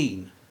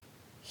 scene.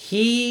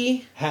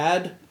 He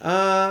Had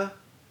a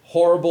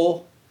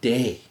horrible.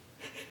 day.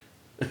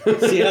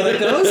 See how that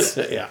goes?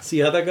 Yeah. See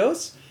how that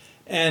goes?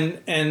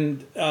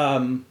 And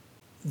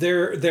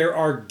there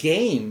are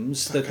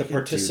games that the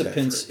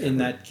participants in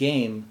that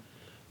game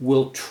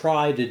will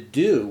try to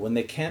do when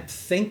they can't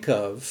think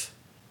of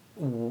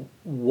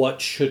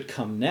what should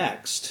come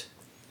next.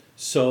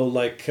 So,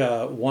 like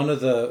one of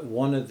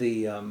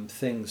the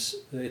things,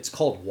 it's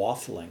called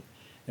waffling,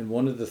 and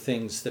one of the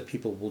things that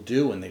people will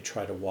do when they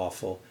try to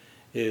waffle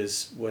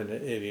is when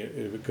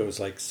it goes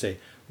like, say,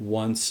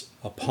 once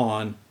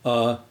upon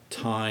a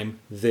time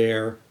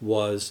there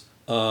was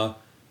a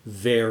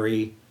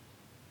very,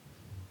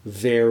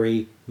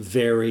 very,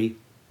 very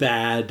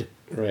bad,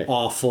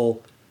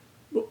 awful.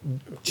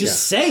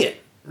 Just say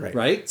it,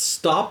 right?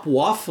 Stop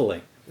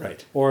waffling.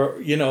 Right.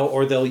 Or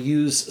they'll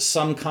use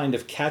some kind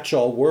of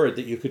catch-all word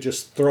that you could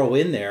just throw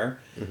in there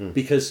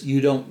because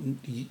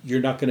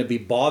you're not going to be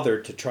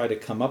bothered to try to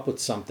come up with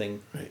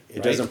something. Right.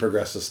 It doesn't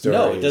progress the story.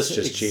 No, it doesn't.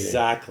 It's just cheating.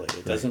 Exactly.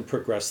 It doesn't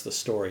progress the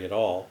story at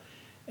all.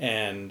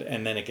 And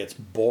then it gets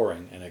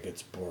boring, and it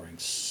gets boring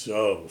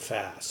so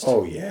fast.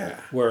 Oh yeah.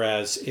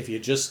 Whereas if you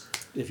just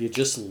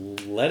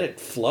let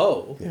it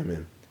flow, Yeah,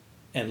 man.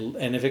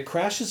 and if it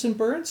crashes and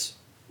burns,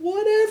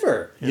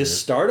 whatever. You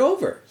start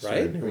over,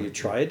 right? Or you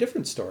try a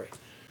different story.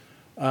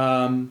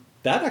 That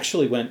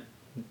actually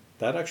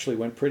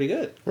went pretty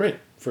good. Right.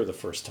 For the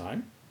first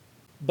time.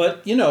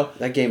 But,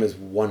 that game is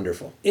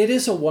wonderful. It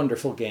is a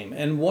wonderful game.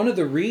 And one of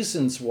the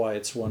reasons why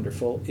it's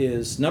wonderful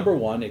is, number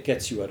one, it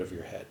gets you out of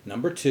your head.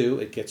 Number two,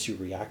 it gets you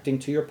reacting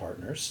to your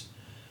partners.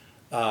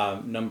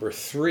 Number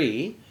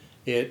three,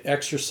 it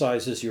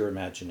exercises your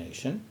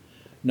imagination.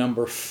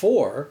 Number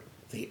four,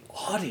 the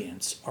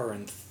audience are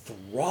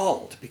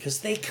enthralled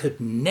because they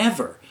could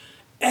never,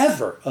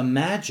 ever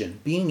imagine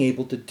being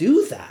able to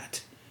do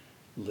that.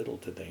 Little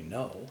did they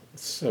know.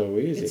 It's so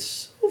easy.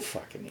 It's so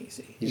fucking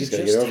easy. You just got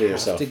to get over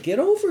yourself. To get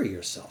over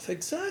yourself.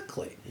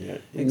 Exactly. Yeah.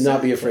 Exactly.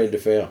 Not be afraid to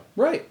fail.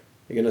 Right.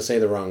 You're going to say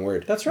the wrong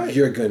word. That's right.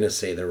 You're going to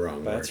say the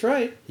wrong word. That's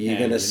right. You're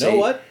going to say. You know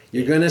what?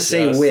 You're going to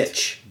say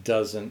which.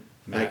 Doesn't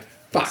matter. Like,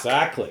 fuck.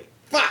 Exactly.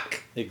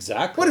 Fuck.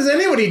 Exactly. What does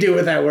anybody do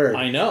with that word?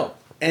 I know.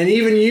 And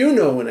even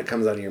when it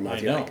comes out of your mouth,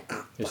 I you're know. like,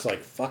 oh, it's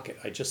like, fuck it.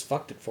 I just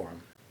fucked it for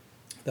him.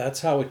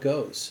 That's how it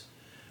goes.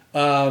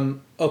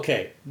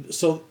 Okay,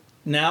 so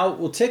now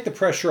we'll take the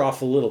pressure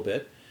off a little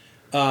bit.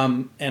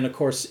 And of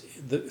course,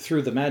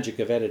 through the magic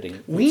of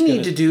editing, we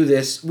need to do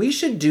this. We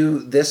should do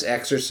this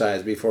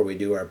exercise before we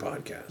do our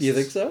podcast. You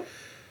think so?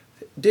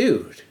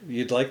 Dude.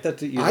 You'd like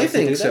that? I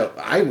think so.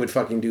 I would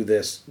fucking do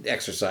this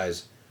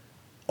exercise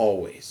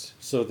always.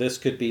 So this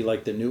could be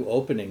like the new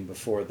opening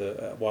before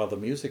while the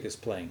music is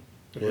playing.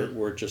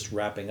 We're just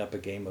wrapping up a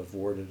game of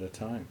word at a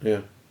time.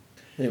 Yeah.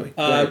 Anyway,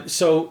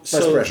 so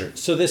less pressure.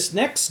 So this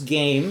next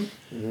game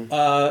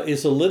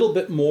is a little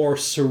bit more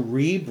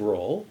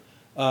cerebral,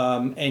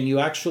 and you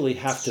actually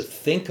have to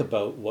think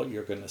about what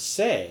you're going to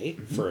say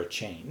for a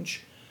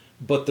change,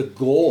 but the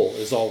goal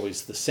is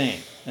always the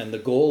same, and the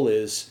goal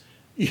is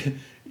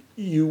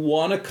you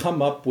want to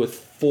come up with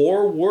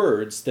 4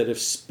 words that, if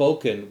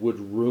spoken, would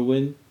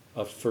ruin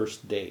a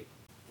first date.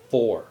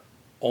 4,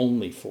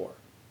 only 4,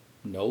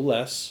 no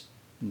less,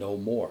 no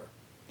more.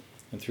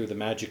 And through the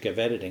magic of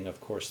editing, of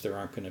course, there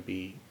aren't going to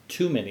be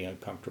too many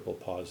uncomfortable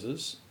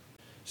pauses.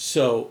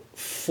 So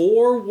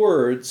 4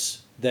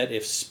 words that,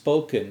 if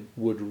spoken,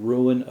 would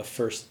ruin a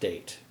first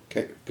date.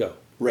 Okay. Go.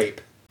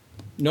 Rape.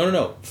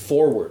 No.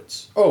 4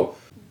 words. Oh.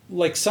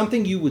 Like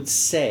something you would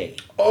say.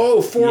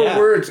 Oh, 4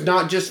 words,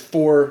 not just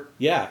 4.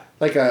 Yeah.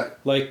 Like a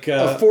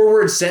a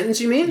 4-word sentence,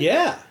 you mean?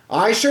 Yeah.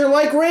 I sure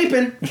like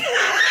raping.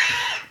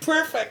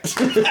 Perfect.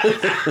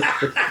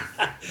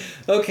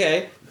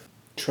 Okay.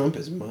 Trump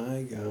is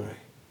my guy.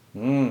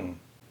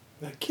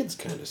 That kid's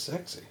kind of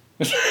sexy.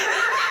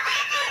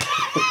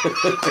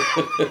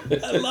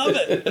 I love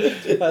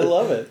it. I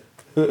love it.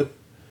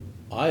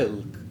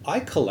 I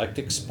collect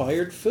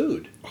expired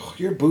food. Oh,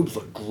 your boobs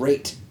look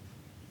great.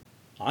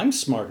 I'm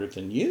smarter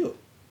than you.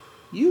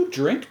 You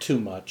drink too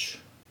much.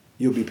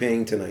 You'll be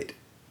paying tonight.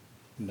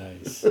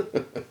 Nice.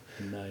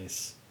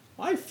 Nice.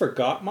 I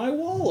forgot my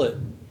wallet.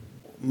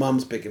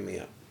 Mom's picking me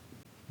up.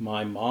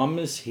 My mom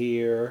is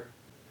here.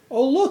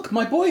 Oh, look,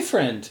 my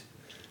boyfriend.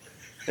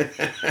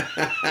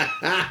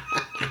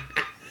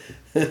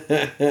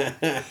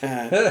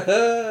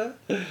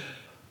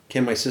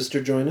 Can my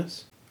sister join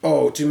us?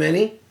 Oh, too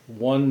many?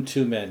 1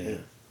 too many. Yeah.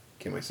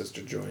 Can my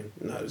sister join?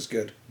 Not as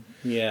good.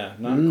 Yeah,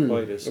 not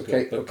quite as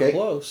good, but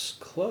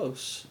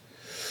close.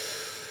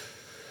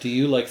 Do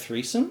you like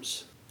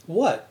threesomes?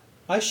 What?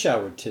 I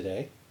showered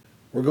today.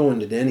 We're going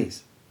to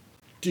Denny's.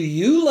 Do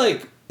you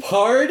like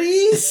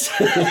parties?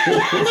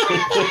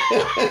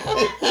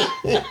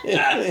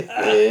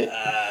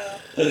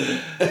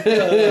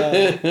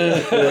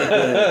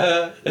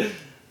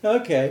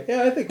 Okay,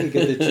 yeah, I think we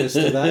get the gist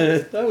of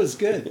that. That was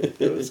good.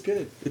 That was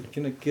good.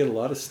 Gonna get a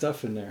lot of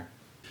stuff in there.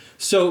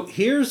 So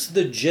here's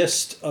the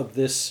gist of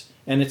this,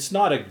 and it's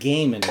not a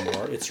game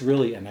anymore. It's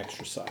really an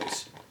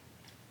exercise.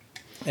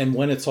 And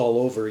when it's all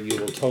over, you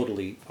will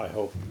totally, I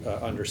hope,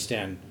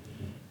 understand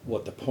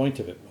what the point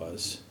of it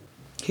was.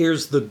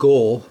 Here's the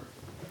goal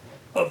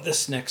of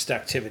this next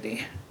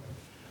activity.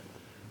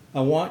 I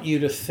want you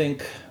to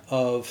think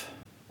of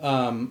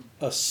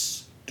a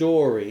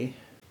story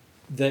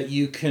that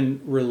you can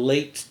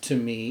relate to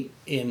me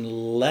in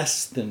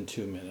less than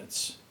 2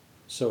 minutes.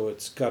 So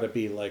it's got to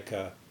be like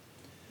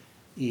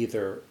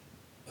either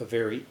a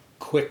very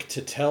quick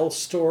to tell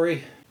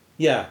story.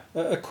 Yeah,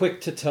 a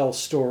quick to tell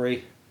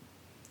story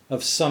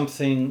of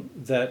something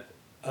that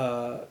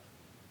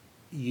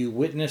you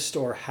witnessed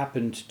or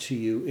happened to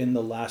you in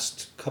the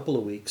last couple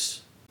of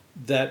weeks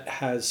that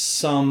has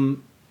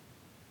some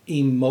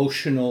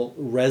emotional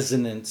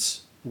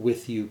resonance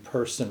with you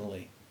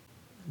personally,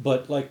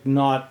 but like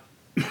not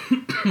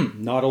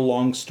not a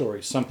long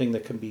story, something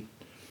that can be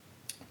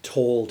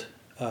told,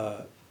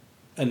 an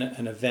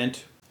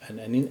event and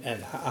a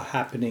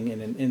happening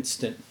in an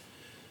instant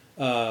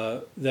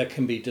that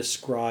can be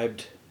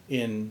described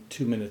in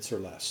 2 minutes or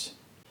less.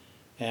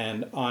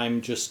 And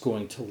I'm just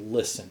going to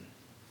listen.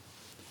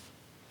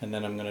 And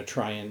then I'm going to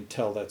try and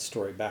tell that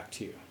story back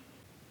to you.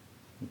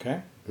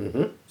 Okay?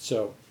 Mm-hmm.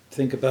 So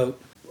think about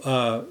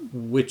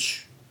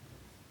which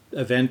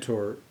event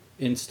or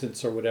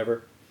instance or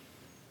whatever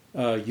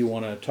you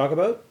want to talk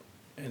about.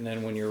 And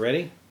then when you're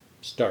ready,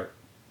 start.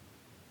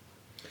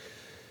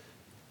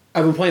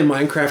 I've been playing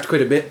Minecraft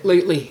quite a bit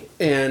lately,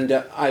 and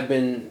I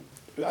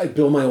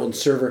build my own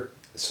server,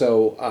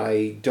 so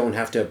I don't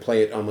have to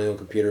play it on my own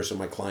computer, so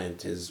my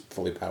client is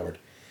fully powered.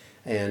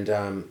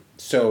 And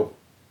so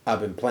I've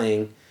been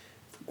playing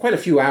quite a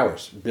few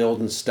hours,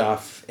 building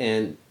stuff,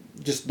 and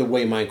just the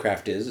way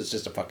Minecraft is, it's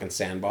just a fucking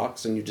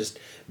sandbox, and you just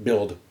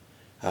build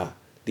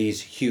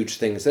these huge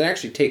things that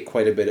actually take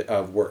quite a bit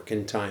of work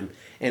and time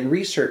and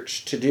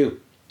research to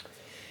do.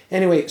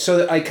 Anyway,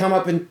 so I come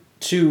up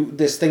into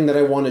this thing that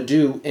I want to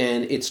do,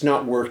 and it's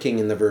not working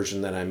in the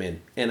version that I'm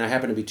in. And I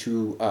happen to be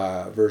 2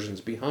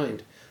 versions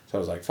behind. So I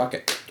was like, fuck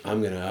it,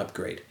 I'm going to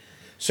upgrade.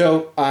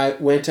 So I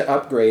went to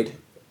upgrade,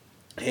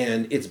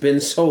 and it's been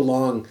so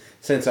long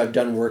since I've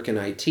done work in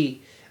IT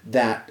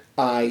that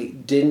I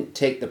didn't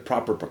take the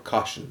proper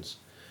precautions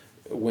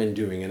when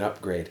doing an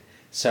upgrade.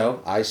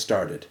 So I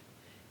started,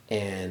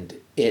 and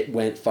it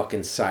went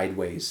fucking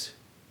sideways.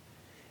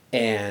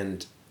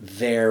 And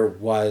there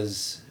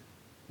was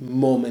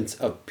moments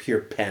of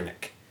pure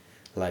panic.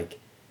 Like,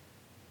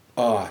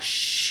 oh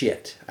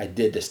shit, I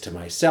did this to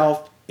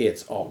myself.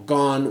 It's all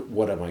gone.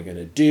 What am I going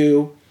to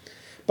do?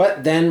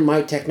 But then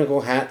my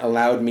technical hat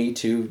allowed me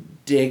to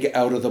dig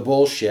out of the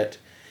bullshit,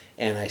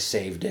 and I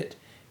saved it.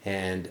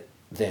 And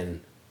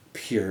then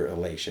pure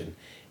elation.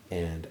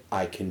 And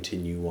I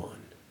continue on.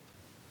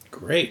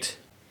 Great.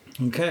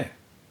 Okay.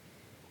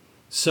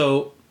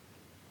 So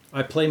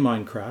I play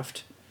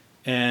Minecraft,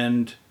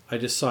 and I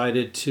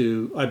decided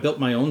I built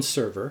my own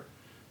server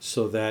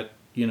so that,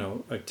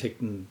 I've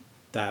taken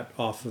that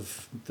off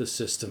of the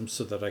system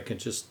so that I can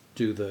just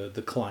do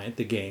the client,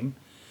 the game.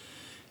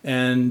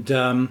 And,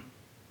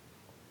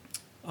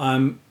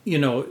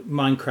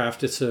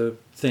 Minecraft, it's a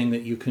thing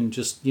that you can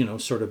just,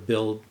 sort of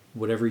build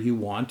whatever you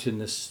want in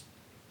this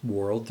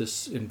world,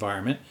 this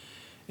environment.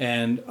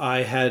 And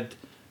I had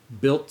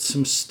built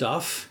some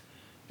stuff,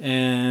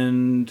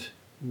 and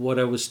what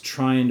I was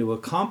trying to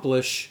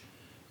accomplish,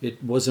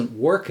 it wasn't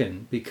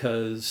working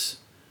because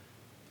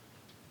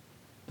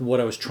what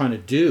I was trying to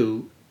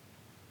do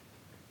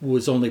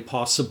was only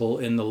possible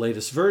in the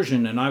latest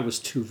version, and I was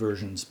 2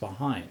 versions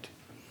behind.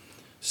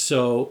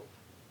 So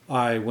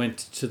I went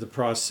to the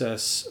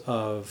process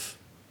of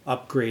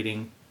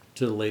upgrading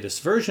to the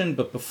latest version,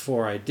 but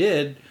before I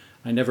did,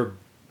 I never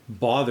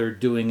bothered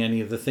doing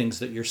any of the things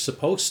that you're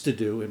supposed to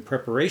do in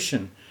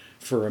preparation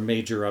for a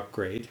major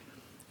upgrade.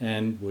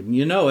 And wouldn't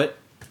you know it,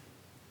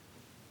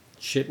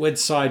 shit went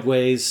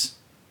sideways,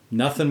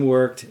 nothing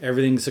worked,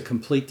 everything's a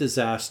complete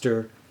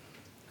disaster.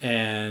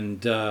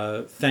 And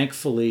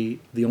thankfully,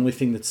 the only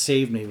thing that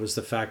saved me was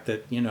the fact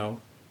that,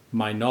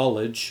 my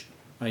knowledge,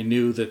 I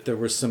knew that there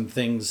were some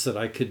things that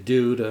I could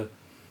do to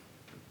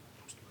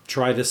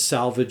try to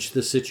salvage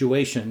the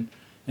situation.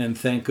 And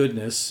thank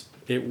goodness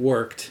it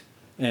worked.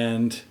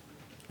 And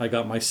I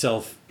got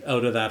myself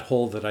out of that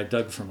hole that I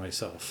dug for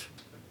myself.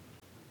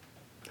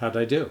 How'd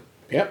I do?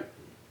 Yep.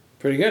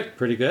 Pretty good.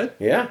 Pretty good?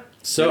 Yeah.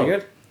 So, pretty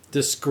good.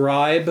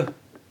 Describe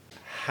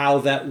how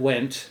that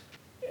went.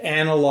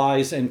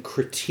 Analyze and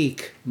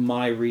critique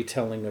my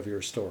retelling of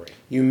your story.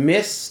 You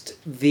missed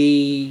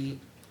the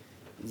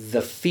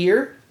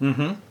fear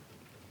and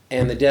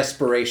the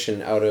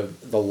desperation out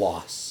of the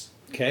loss.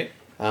 Okay.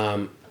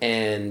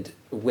 And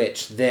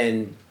which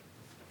then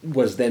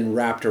was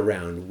wrapped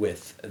around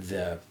with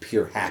the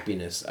pure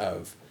happiness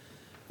of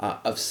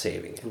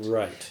saving it.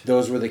 Right.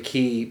 Those were the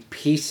key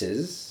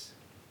pieces.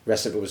 The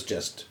rest of it was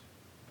just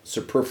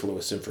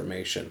superfluous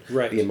information.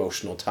 Right. The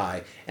emotional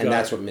tie. And Got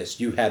that's it. what missed.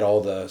 You had all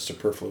the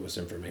superfluous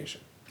information.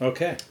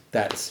 Okay.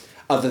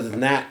 Other than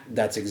that,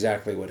 that's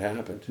exactly what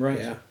happened. Right.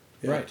 Yeah.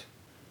 Right.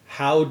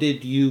 How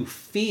did you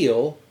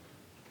feel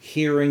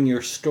hearing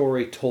your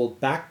story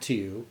told back to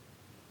you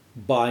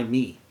by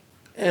me?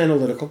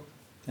 Analytical.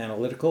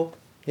 Analytical?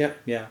 Yeah.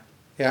 Yeah.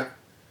 Yeah.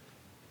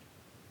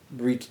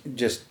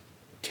 Just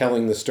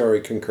telling the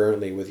story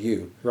concurrently with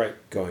you. Right.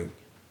 Going,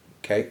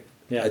 okay,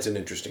 Yeah. that's an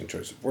interesting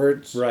choice of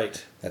words.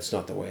 Right. That's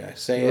not the way I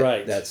say it.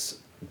 Right.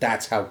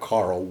 That's how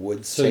Karl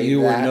would So say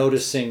you that. were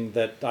noticing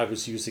that I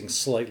was using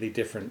slightly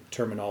different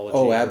terminology.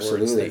 Oh, and words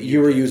absolutely. than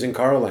You were did. using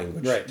Karl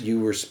language. Right.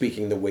 You were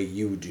speaking the way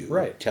you do.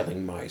 Right.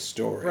 Telling my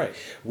story. Right.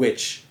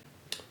 Which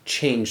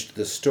changed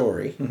the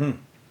story,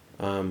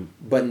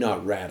 but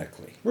not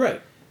radically.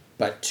 Right.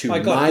 But to I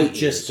got my the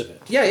gist ears- of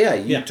it. Yeah,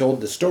 you Yeah. told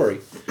the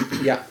story.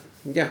 Yeah.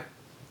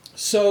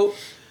 So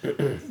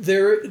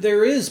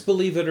there is,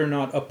 believe it or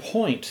not, a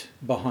point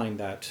behind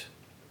that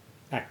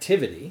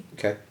activity.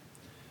 Okay.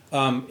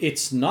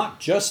 It's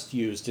not just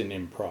used in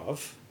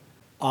improv.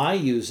 I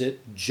use it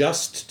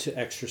just to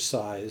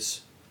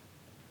exercise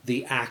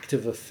the act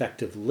of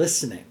effective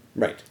listening,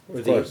 Right. or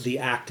Of course. the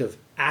act of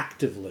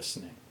active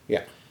listening.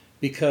 Yeah.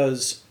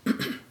 Because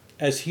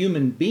as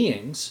human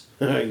beings,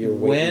 You're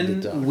waiting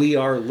when to talk. we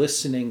are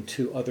listening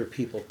to other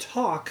people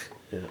talk,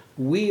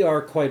 we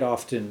are quite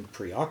often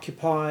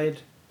preoccupied,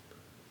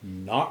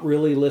 not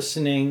really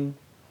listening,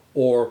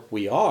 or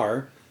we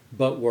are,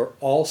 but we're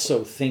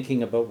also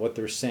thinking about what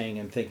they're saying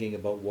and thinking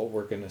about what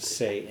we're going to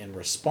say in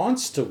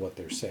response to what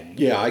they're saying.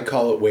 Yeah, I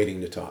call it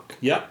waiting to talk.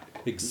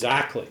 Yep,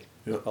 exactly.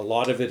 Yeah. A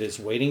lot of it is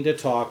waiting to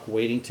talk,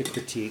 waiting to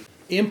critique.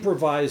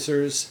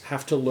 Improvisers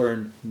have to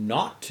learn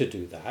not to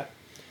do that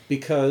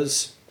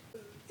because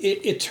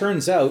it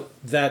turns out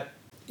that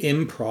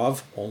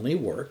improv only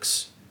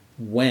works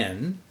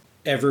when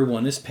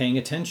everyone is paying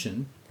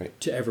attention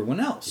to everyone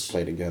else.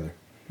 Play together.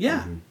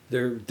 Yeah,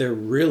 they're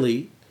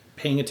really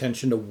paying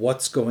attention to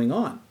what's going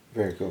on.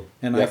 Very cool.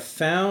 And Yep.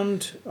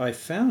 I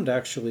found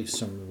actually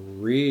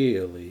some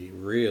really,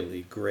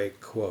 really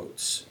great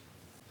quotes.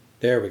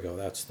 There we go,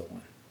 that's the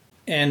one.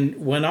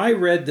 And when I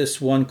read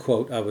this one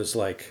quote, I was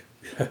like,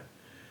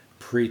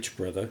 preach,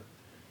 brother.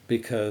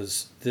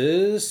 Because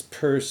this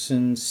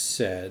person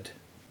said,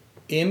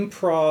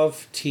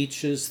 improv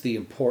teaches the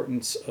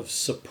importance of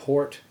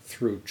support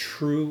through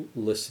true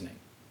listening.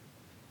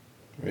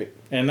 Right.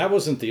 And that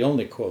wasn't the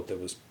only quote that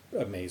was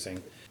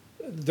amazing.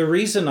 The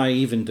reason I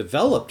even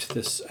developed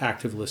this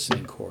active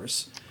listening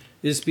course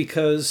is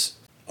because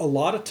a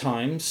lot of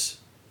times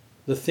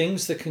The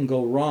things that can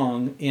go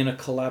wrong in a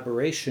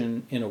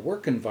collaboration in a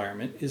work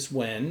environment is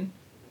when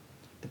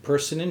the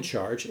person in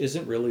charge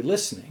isn't really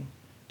listening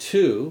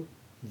to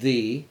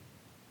the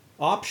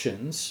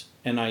options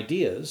and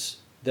ideas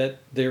that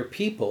their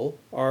people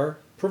are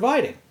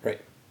providing.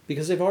 Right.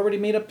 Because they've already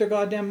made up their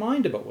goddamn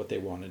mind about what they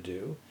want to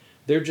do.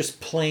 They're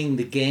just playing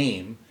the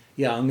game.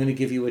 Yeah, I'm going to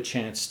give you a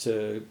chance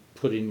to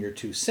put in your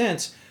 2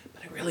 cents,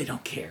 but I really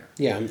don't care.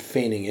 Yeah, I'm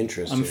feigning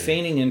interest. I'm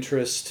feigning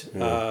interest.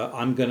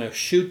 I'm going to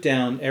shoot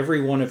down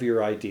every one of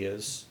your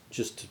ideas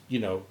just,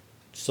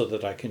 so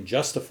that I can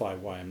justify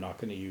why I'm not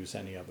going to use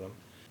any of them.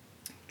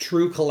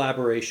 True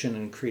collaboration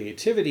and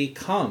creativity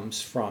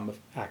comes from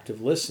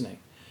active listening.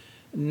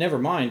 Never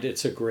mind,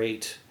 it's a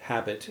great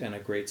habit and a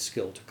great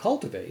skill to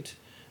cultivate,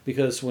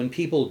 because when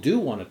people do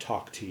want to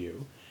talk to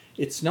you,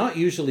 it's not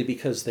usually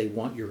because they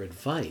want your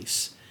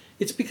advice.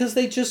 It's because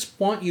they just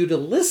want you to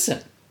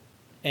listen.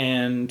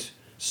 And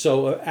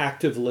so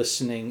active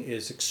listening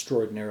is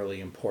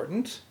extraordinarily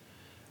important.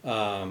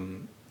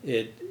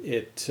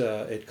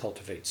 It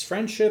cultivates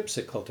friendships,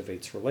 it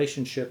cultivates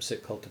relationships,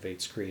 it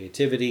cultivates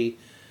creativity.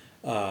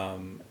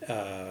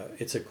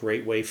 It's a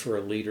great way for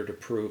a leader to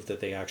prove that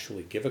they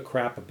actually give a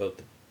crap about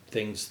the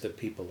things that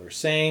people are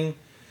saying.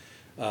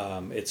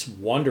 It's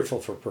wonderful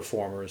for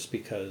performers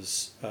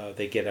because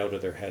they get out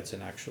of their heads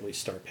and actually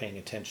start paying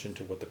attention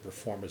to what the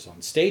performers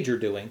on stage are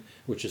doing,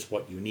 which is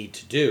what you need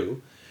to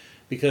do.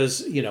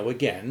 Because,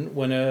 again,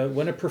 when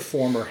a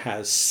performer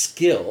has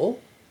skill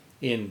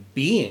in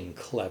being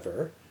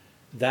clever,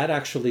 that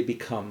actually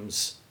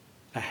becomes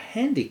a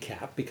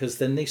handicap, because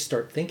then they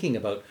start thinking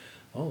about,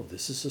 oh,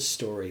 this is a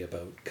story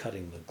about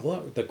cutting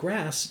the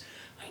grass.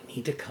 I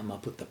need to come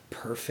up with the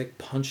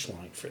perfect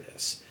punchline for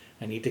this.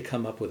 I need to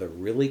come up with a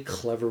really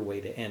clever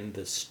way to end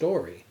this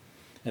story.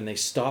 And they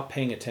stop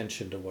paying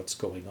attention to what's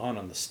going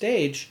on the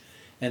stage.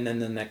 And then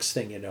the next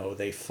thing you know,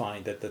 they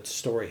find that the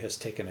story has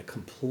taken a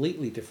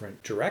completely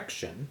different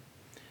direction.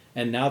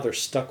 And now they're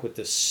stuck with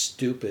this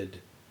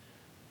stupid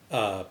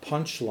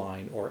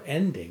punchline or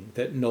ending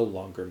that no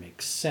longer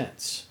makes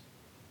sense.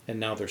 And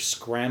now they're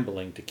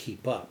scrambling to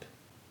keep up.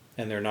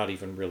 And they're not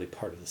even really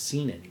part of the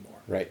scene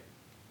anymore. Right.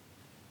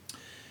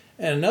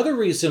 And another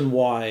reason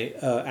why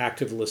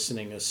active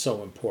listening is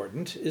so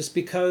important is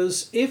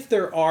because if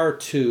there are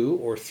 2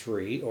 or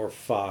 3 or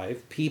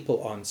 5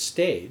 people on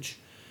stage,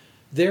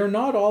 they're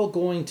not all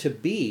going to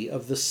be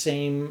of the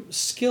same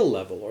skill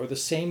level or the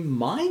same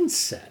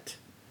mindset.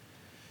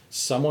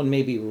 Someone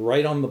may be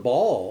right on the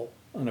ball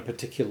on a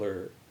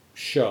particular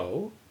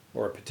show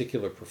or a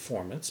particular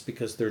performance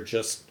because they're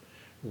just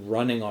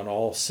running on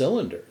all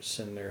cylinders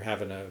and they're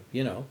having a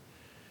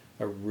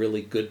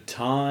really good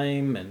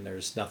time, and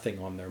there's nothing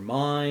on their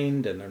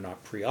mind, and they're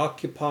not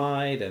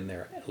preoccupied, and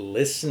they're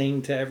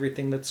listening to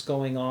everything that's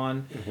going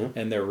on,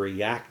 and they're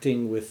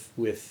reacting with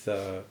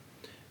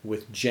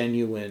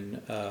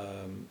genuine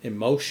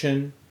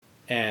emotion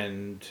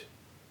and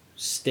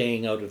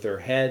staying out of their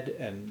head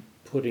and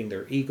putting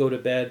their ego to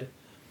bed.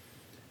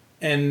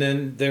 And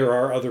then there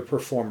are other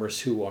performers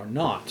who are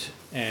not,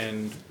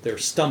 and they're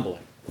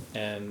stumbling,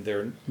 and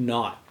they're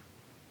not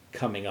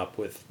coming up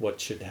with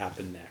what should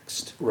happen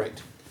next. Right.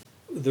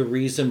 The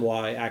reason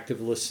why active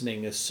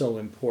listening is so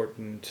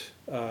important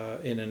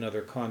in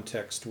another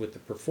context with the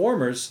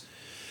performers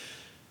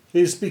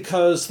is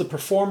because the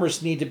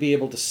performers need to be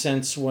able to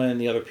sense when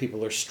the other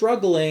people are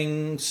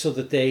struggling so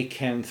that they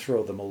can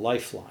throw them a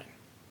lifeline.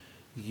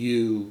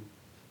 You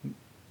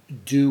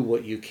do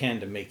what you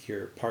can to make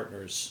your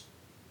partners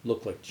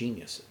look like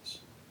geniuses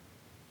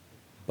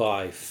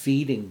by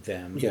feeding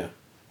them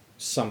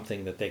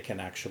something that they can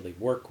actually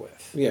work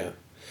with. Yeah.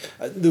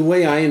 The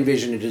way I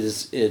envision it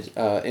is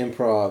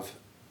improv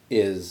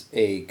is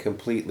a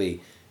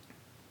completely,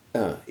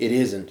 it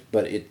isn't,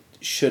 but it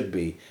should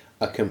be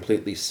a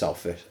completely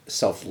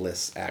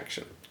selfless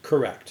action.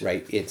 Correct.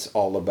 Right? It's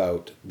all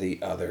about the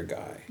other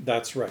guy.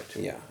 That's right.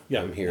 Yeah.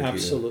 Yeah, I'm here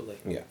absolutely.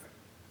 Yeah.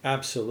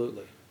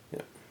 Absolutely.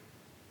 Yeah.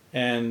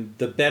 And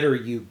the better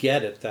you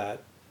get at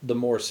that, the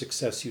more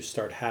success you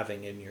start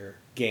having in your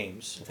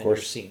games and your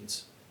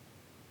scenes.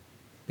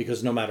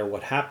 Because no matter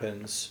what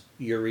happens,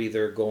 you're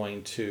either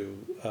going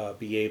to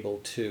be able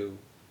to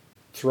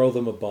throw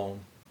them a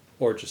bone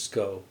or just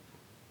go,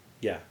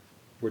 yeah,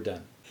 we're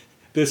done.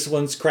 This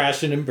one's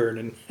crashing and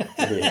burning.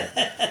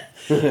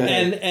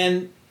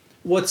 and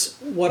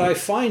what I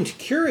find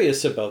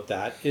curious about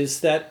that is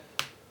that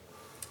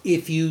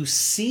if you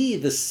see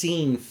the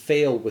scene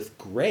fail with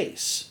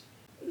grace,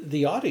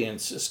 the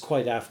audience is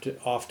quite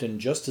often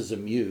just as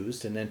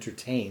amused and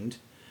entertained,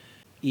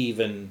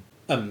 even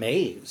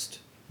amazed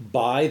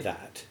by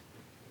that,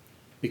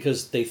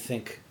 because they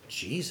think,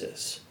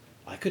 Jesus,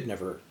 I could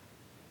never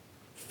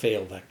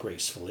fail that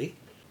gracefully.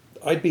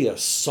 I'd be a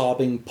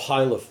sobbing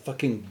pile of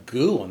fucking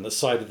goo on the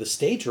side of the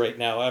stage right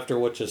now after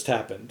what just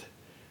happened.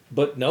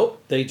 But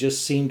nope, they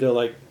just seem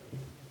to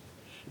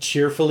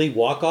cheerfully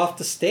walk off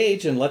the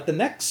stage and let the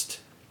next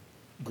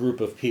group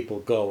of people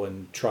go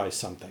and try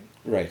something.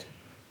 Right.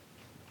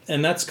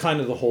 And that's kind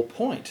of the whole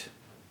point.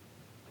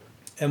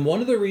 And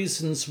one of the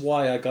reasons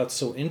why I got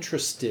so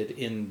interested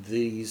in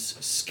these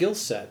skill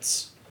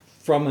sets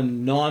from a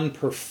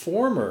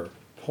non-performer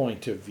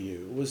point of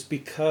view was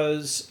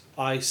because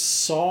I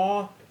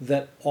saw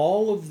that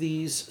all of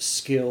these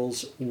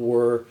skills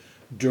were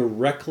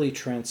directly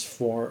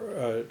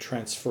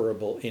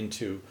transferable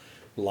into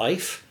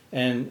life,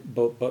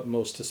 but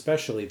most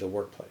especially the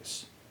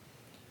workplace.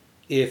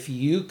 If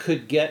you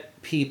could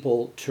get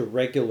people to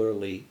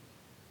regularly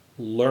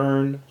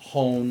learn,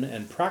 hone,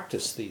 and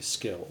practice these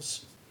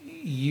skills,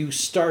 you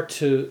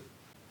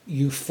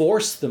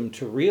force them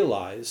to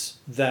realize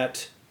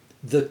that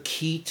the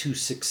key to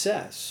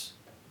success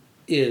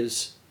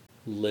is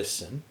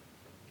listen,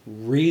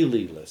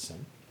 really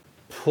listen,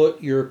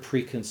 put your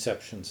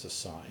preconceptions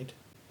aside,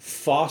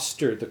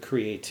 foster the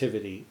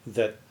creativity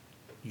that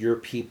your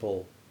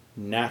people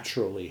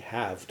naturally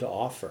have to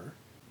offer.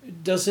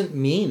 It doesn't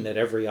mean that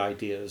every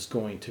idea is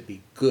going to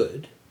be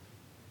good,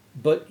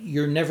 but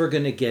you're never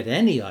going to get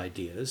any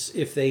ideas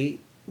if they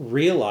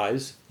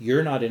realize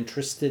you're not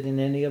interested in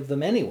any of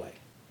them anyway.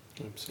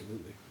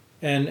 Absolutely.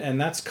 And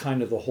that's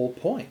kind of the whole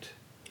point.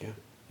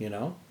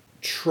 Yeah.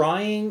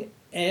 Trying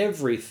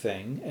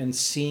everything and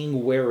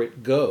seeing where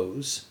it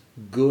goes,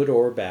 good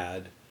or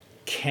bad,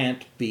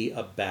 can't be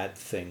a bad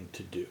thing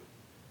to do,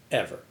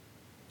 ever.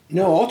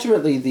 No,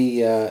 ultimately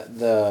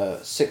the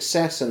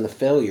success and the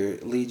failure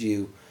lead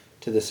you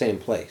to the same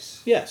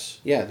place.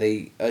 Yes. Yeah,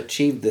 they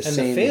achieve the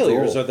same And the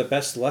failures goal. are the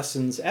best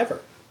lessons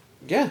ever.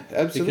 Yeah,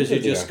 absolutely. Because you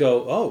just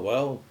go, oh,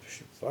 well,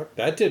 fuck,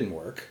 that didn't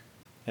work.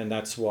 And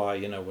that's why,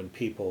 when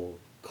people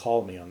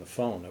call me on the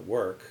phone at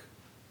work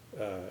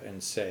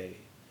and say,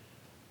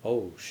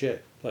 oh,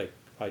 shit, like,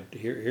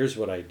 here's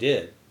what I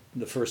did.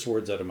 The first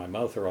words out of my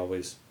mouth are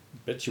always,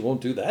 bet you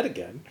won't do that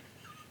again.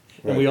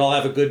 Right. And we all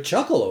have a good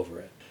chuckle over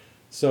it.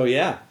 So,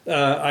 yeah,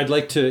 I'd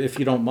like to, if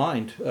you don't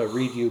mind,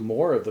 read you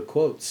more of the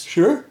quotes.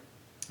 Sure.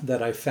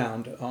 That I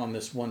found on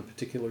this one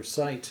particular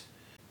site.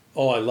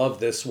 Oh, I love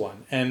this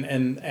one.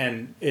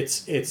 And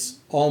it's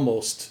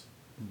almost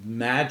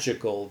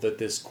magical that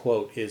this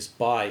quote is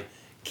by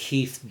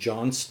Keith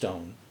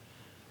Johnstone,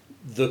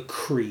 the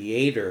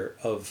creator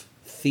of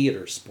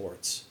theater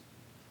sports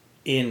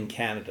in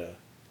Canada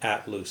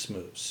at Loose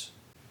Moose.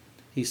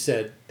 He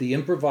said, the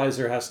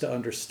improviser has to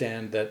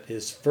understand that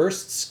his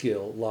first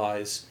skill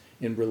lies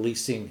in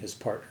releasing his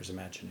partner's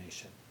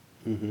imagination,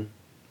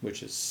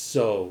 which is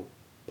so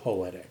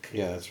poetic.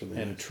 Yeah, that's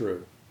really and nice.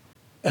 True.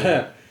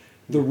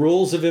 The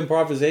rules of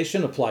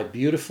improvisation apply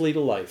beautifully to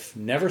life.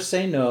 Never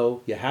say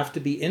no. You have to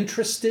be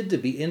interested to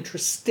be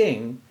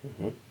interesting,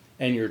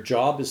 and your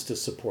job is to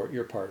support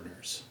your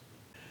partners.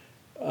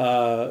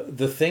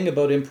 The thing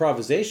about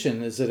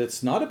improvisation is that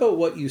it's not about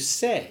what you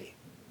say.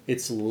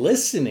 It's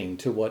listening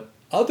to what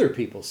other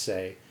people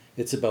say.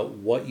 It's about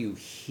what you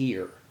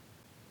hear.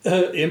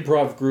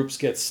 Improv groups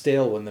get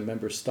stale when the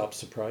members stop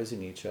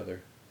surprising each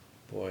other.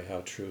 Boy,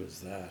 how true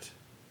is that?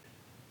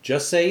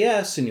 Just say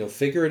yes and you'll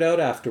figure it out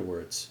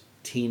afterwards.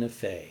 Tina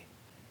Fey.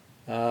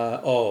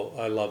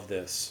 I love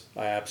this.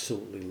 I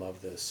absolutely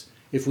love this.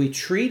 If we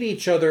treat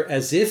each other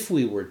as if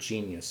we were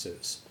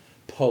geniuses,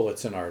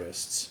 poets and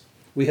artists,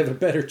 we have a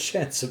better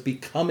chance of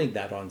becoming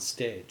that on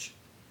stage.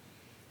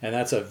 And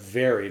that's a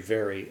very,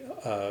 very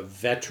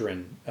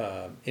veteran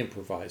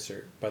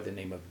improviser by the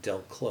name of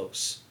Del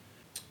Close.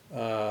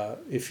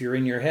 If you're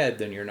in your head,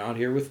 then you're not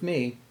here with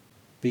me.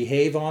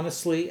 Behave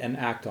honestly and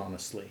act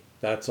honestly.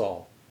 That's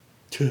all.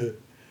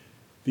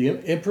 The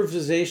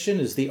improvisation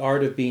is the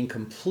art of being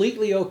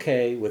completely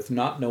okay with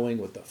not knowing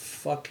what the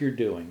fuck you're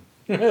doing.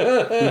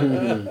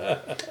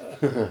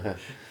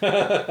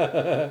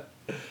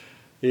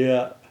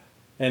 Yeah.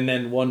 And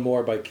then one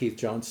more by Keith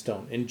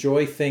Johnstone.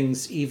 Enjoy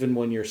things even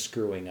when you're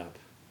screwing up.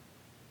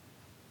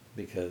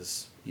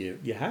 Because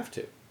you have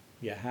to.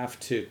 You have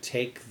to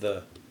take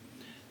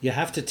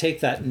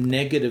that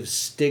negative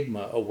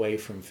stigma away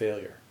from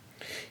realize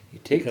You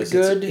take because the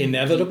good. It's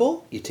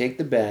inevitable. You take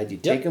the bad. You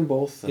take them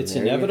both. It's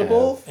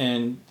inevitable,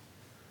 and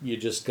you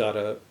just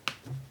gotta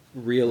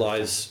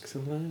realize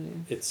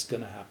it's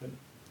gonna happen.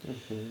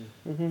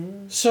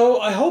 So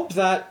I hope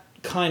that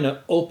kind of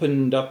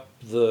opened up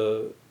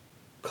the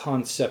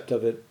concept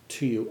of it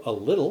to you a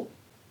little.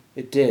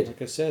 It did.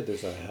 Like I said,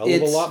 there's a hell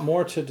of a lot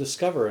more to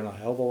discover and a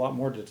hell of a lot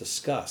more to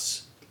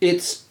discuss.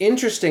 It's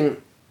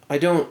interesting.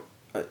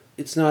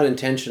 It's not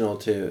intentional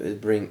to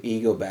bring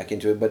ego back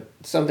into it, but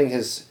something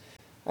has.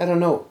 I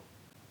don't know.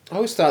 I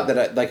always thought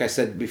that, like I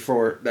said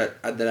before, that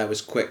I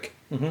was quick,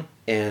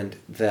 and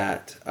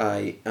that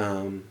I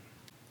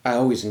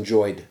always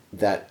enjoyed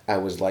that I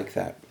was like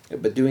that.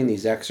 But doing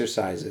these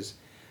exercises,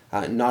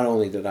 not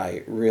only did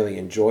I really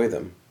enjoy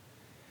them,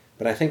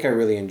 but I think I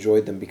really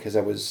enjoyed them because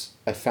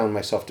I found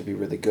myself to be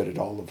really good at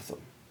all of them.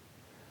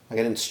 Like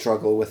I didn't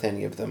struggle with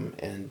any of them,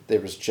 and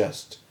there was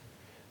just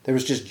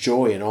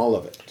joy in all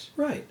of it.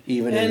 Right.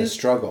 Even in the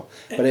struggle.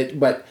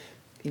 But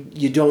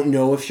you don't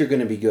know if you're going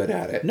to be good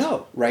at it.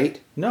 No.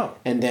 Right? No.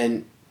 And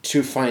then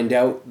to find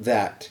out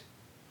that,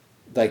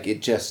 like,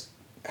 it just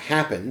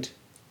happened,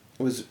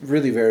 was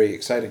really very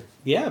exciting.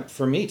 Yeah,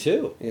 for me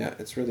too. Yeah,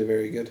 it's really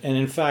very good. And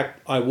in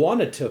fact, I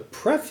wanted to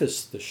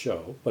preface the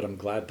show, but I'm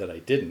glad that I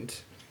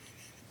didn't,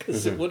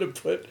 because it would have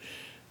put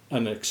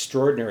an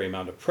extraordinary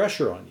amount of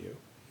pressure on you.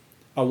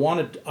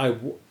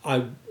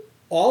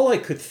 All I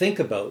could think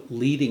about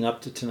leading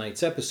up to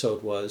tonight's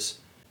episode was,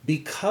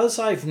 because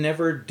I've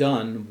never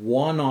done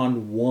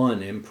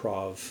one-on-one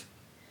improv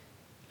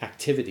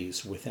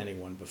activities with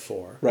anyone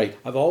before. Right.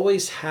 I've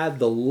always had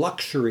the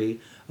luxury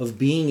of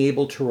being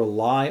able to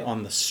rely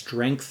on the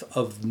strength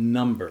of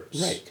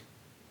numbers. Right.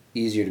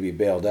 Easier to be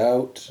bailed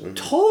out.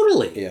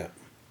 Totally. Yeah.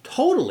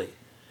 Totally.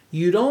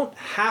 You don't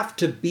have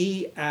to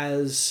be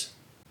as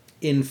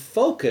in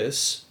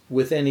focus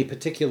with any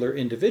particular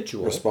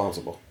individual.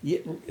 Responsible. Yeah,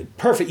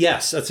 perfect.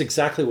 Yes, that's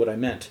exactly what I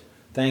meant.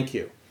 Thank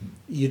you.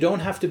 You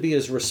don't have to be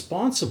as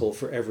responsible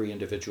for every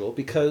individual,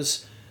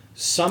 because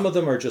some of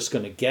them are just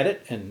going to get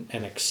it and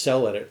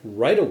excel at it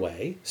right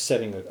away,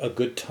 setting a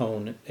good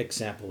tone,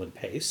 example, and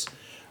pace.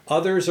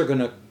 Others are going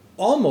to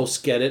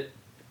almost get it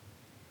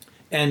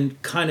and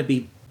kind of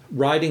be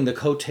riding the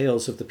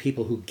coattails of the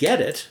people who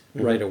get it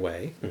right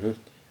away,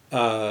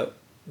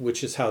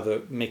 which is how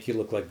the make you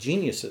look like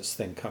geniuses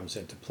thing comes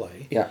into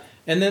play. Yeah.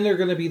 And then they're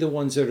going to be the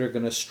ones that are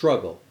going to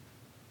struggle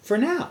for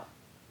now,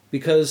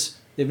 because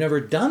they've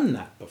never done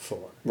that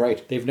before.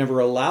 Right. They've never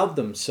allowed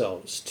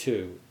themselves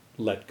to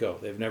let go.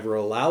 They've never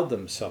allowed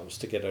themselves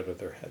to get out of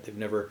their head. They've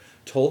never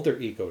told their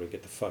ego to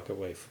get the fuck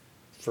away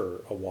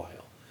for a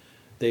while.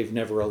 They've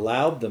never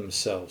allowed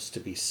themselves to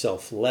be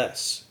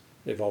selfless.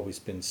 They've always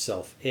been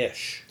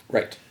selfish.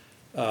 Right.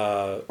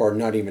 Or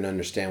not even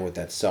understand what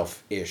that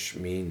selfish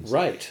means.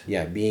 Right.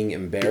 Yeah, being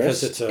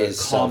embarrassed because it's a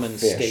is common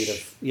selfish.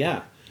 state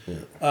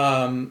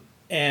of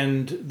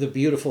and the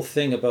beautiful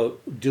thing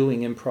about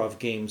doing improv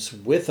games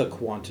with a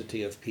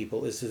quantity of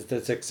people is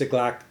that's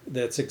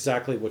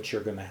exactly what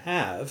you're going to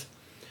have.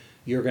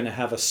 You're going to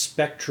have a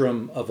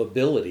spectrum of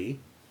ability,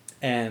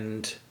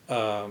 and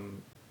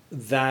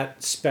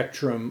that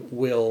spectrum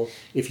will,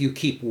 if you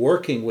keep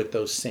working with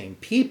those same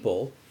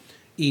people,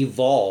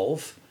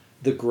 evolve.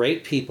 The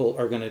great people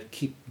are going to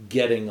keep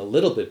getting a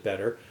little bit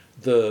better.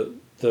 The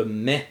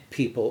meh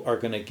people are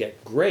going to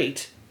get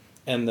great,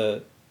 and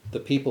the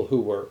people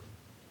who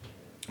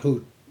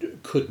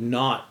could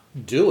not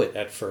do it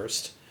at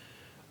first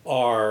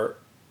are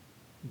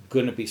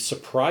going to be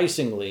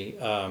surprisingly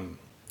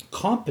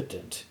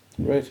competent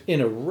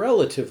in a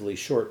relatively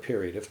short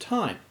period of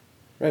time.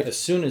 Right. As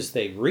soon as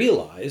they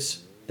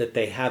realize that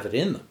they have it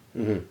in them.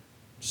 Mm-hmm.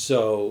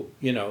 So,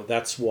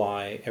 that's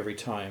why every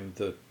time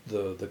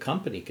the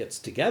company gets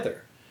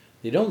together,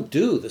 they don't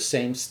do the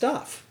same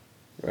stuff.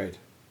 Right.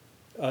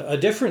 A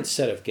different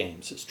set of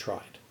games is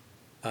tried.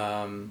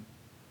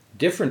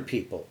 Different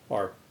people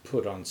are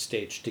put on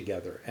stage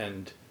together,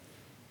 and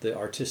the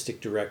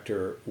artistic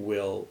director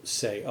will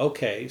say,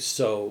 okay,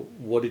 so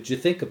what did you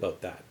think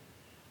about that?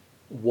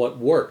 What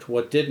worked?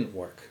 What didn't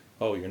work?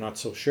 Oh, you're not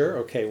so sure?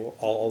 Okay, well,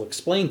 I'll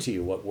explain to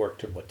you what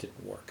worked and what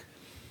didn't work.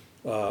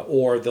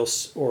 Or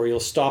you'll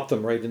stop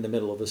them right in the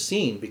middle of a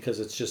scene because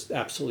it's just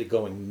absolutely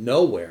going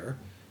nowhere.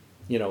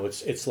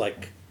 It's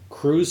like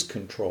cruise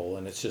control,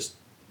 and it's just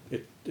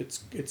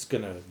it's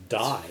gonna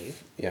die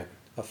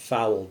a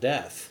foul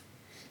death,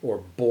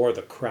 or bore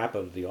the crap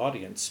out of the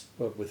audience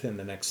within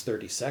the next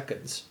 30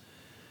 seconds,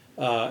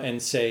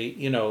 and say,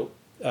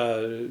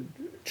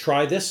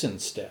 try this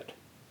instead.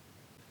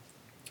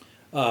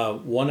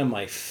 One of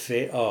my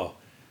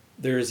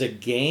there's a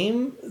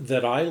game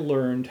that I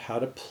learned how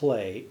to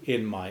play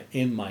in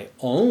my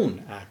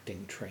own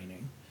acting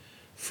training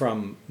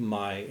from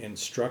my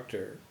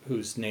instructor,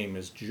 whose name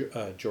is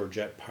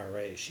Georgette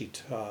Paré. She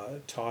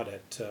taught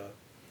at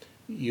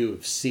U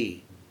of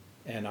C,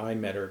 and I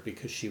met her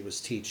because she was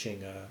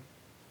teaching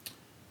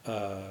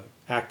a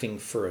acting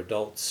for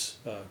adults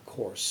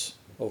course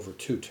over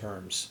 2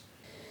 terms.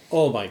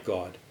 Oh my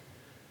God.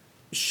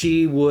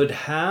 She would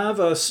have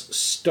us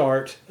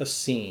start a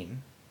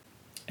scene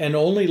and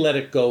only let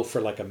it go for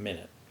like a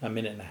minute and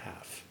a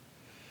half.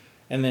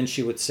 And then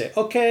she would say,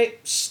 okay,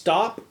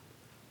 stop.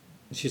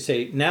 She'd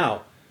say,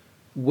 now,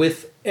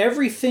 with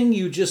everything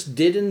you just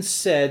did and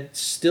said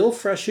still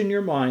fresh in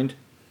your mind,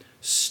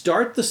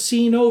 start the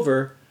scene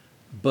over,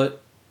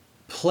 but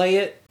play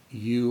it.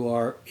 You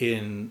are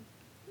in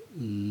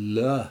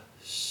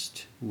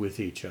lust with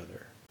each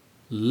other.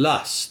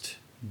 Lust.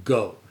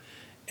 Go.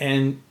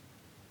 And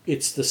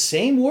it's the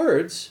same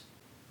words,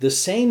 the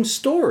same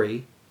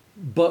story,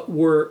 but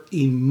we're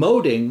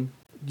emoting,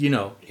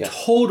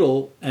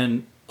 total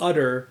and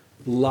utter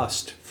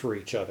lust for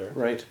each other.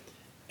 Right.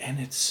 And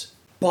it's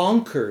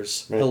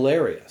bonkers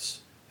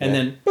hilarious. And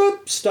then,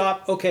 boop,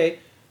 stop, okay,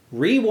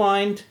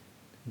 rewind,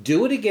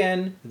 do it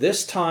again.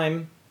 This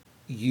time,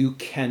 you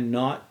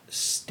cannot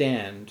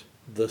stand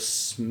the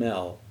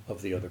smell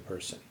of the other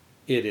person.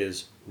 It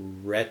is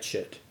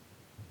wretched.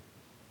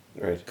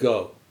 Right.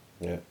 Go.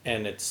 Yeah.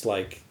 And it's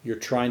like you're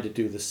trying to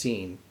do the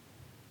scene,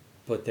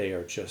 but they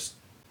are just,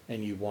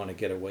 and you want to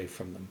get away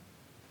from them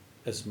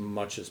as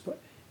much as,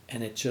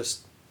 and it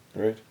just,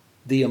 Right.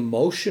 the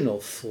emotional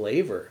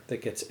flavor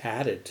that gets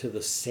added to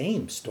the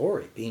same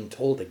story being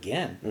told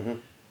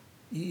again,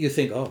 you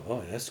think,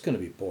 oh, that's going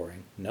to be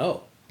boring.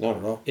 No. Not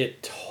at all.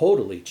 It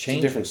totally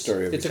changes. It's a different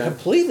story every It's time. a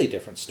completely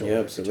different story. Yeah,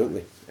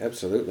 absolutely.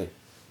 Absolutely.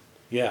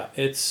 Yeah,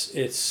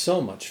 it's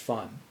so much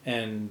fun.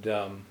 And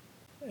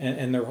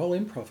they're all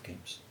improv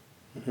games.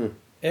 Mm-hmm.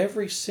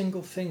 Every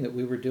single thing that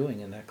we were doing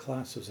in that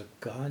class was a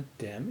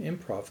goddamn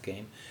improv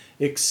game,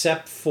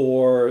 except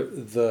for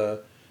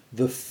the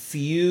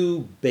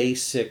few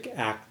basic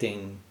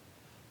acting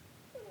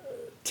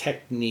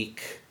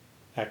technique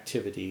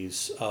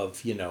activities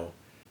of,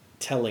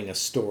 telling a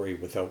story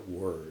without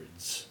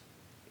words.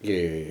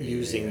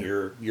 Using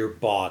your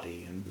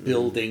body and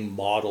building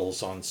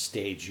models on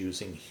stage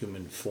using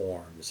human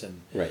forms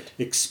and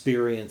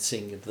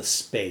experiencing the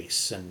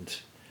space and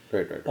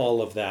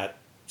all of that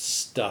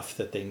stuff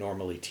that they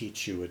normally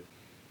teach you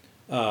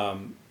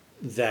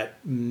that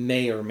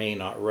may or may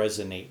not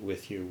resonate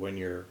with you when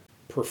you're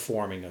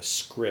performing a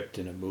script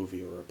in a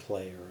movie or a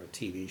play or a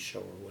TV show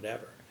or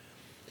whatever.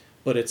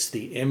 But it's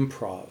the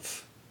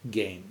improv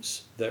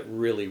games that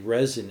really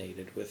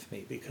resonated with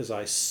me because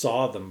I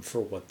saw them for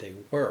what they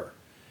were.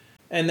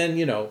 And then,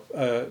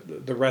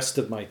 the rest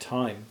of my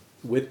time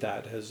with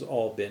that has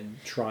all been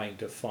trying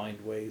to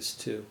find ways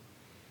to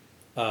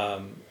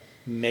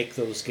make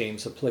those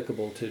games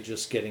applicable to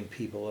just getting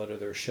people out of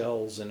their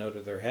shells and out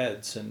of their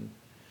heads and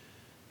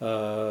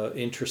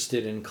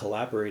interested in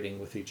collaborating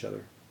with each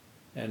other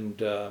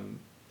and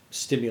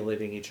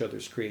stimulating each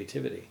other's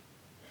creativity.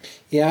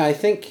 Yeah, I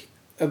think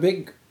a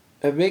big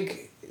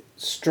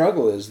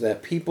struggle is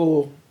that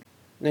people,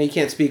 now you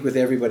can't speak with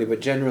everybody,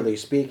 but generally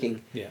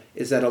speaking,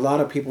 is that a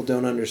lot of people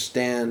don't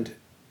understand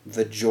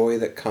the joy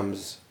that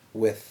comes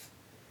with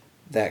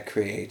that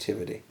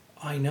creativity.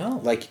 I know.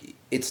 Like,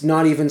 it's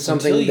not even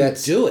something until you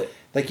that's... do it.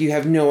 Like, you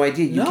have no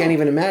idea. You can't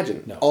even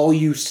imagine. No. All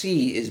you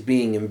see is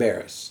being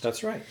embarrassed.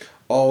 That's right.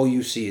 All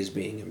you see is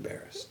being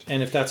embarrassed.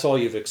 And if that's all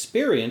you've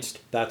experienced,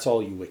 that's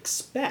all you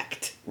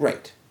expect.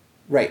 Right.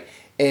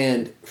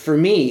 And for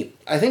me,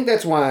 I think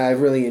that's why I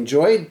really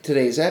enjoyed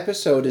today's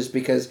episode, is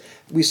because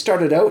we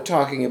started out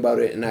talking about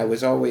it and I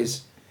was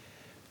always...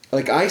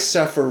 Like, I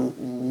suffer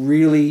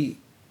really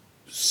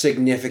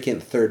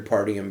significant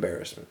third-party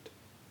embarrassment.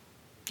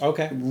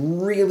 Okay.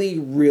 Really,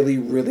 really,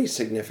 really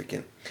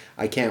significant.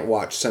 I can't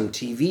watch some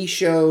TV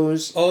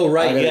shows. Oh,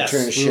 right, I gotta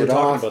turn shit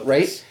off,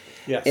 right?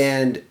 Yes.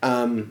 And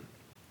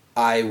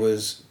I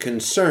was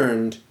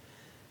concerned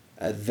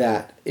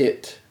that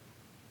it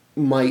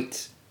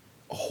might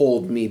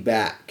hold me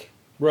back.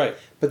 Right.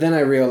 But then I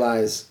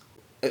realized,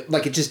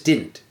 like, it just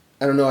didn't.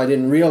 I don't know, I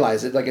didn't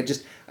realize it. Like, I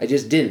just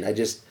didn't.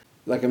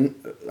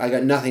 I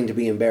got nothing to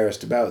be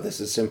embarrassed about. This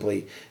is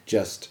simply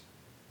just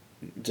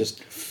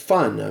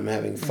fun. I'm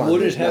having fun.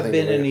 Would it have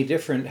been any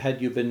different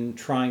had you been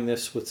trying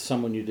this with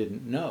someone you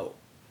didn't know?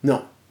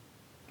 No.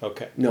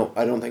 Okay. No,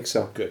 I don't think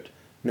so. Good.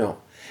 No.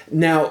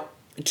 Now,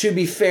 to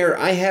be fair,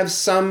 I have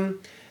some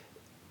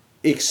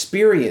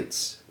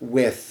experience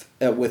with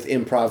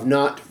improv,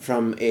 not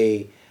from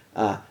a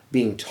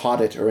being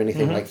taught it or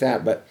anything like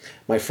that, but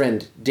my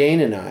friend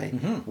Dane and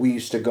I, we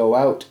used to go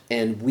out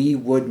and we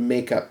would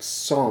make up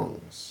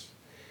songs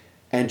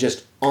and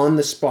just on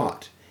the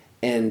spot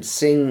and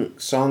sing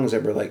songs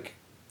that were like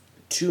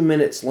 2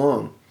 minutes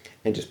long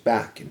and just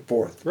back and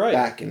forth,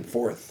 back and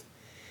forth.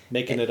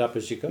 Making it up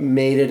as you go.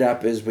 Made it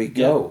up as we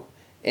go.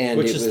 And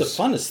which is the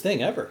funnest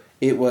thing ever.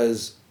 It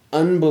was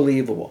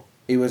unbelievable.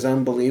 It was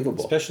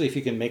unbelievable. Especially if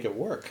you can make it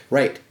work.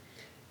 Right.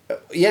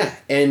 Yeah,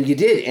 and you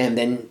did. And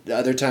then the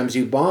other times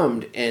you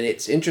bombed. And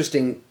it's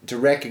interesting to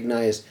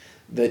recognize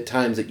the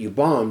times that you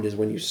bombed is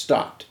when you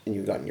stopped and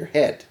you got in your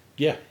head.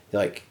 Yeah.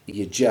 Like,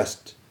 you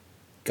just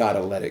got to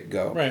let it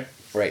go. Right.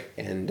 Right.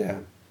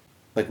 And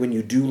like when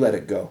you do let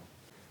it go,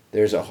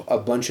 there's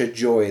a bunch of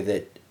joy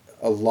that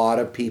a lot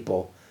of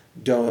people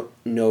don't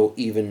know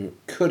even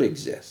could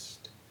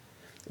exist.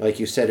 Like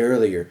you said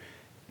earlier,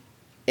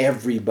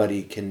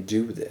 everybody can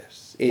do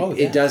this.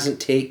 It doesn't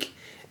take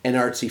an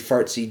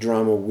artsy-fartsy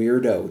drama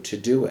weirdo to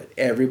do it.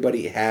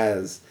 Everybody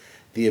has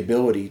the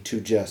ability to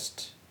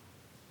just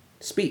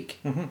speak.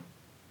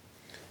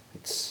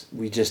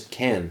 We just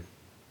can.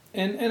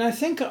 And I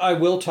think I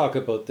will talk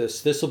about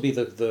this. This will be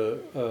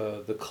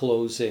the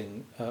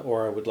closing,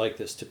 or I would like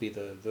this to be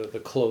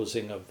the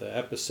closing of the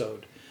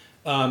episode.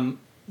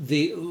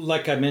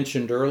 Like I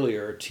mentioned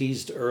earlier,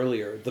 teased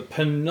earlier, the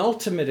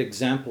penultimate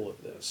example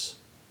of this,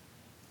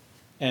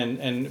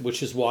 and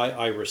which is why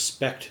I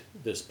respect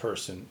this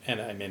person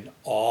and I'm in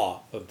awe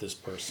of this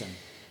person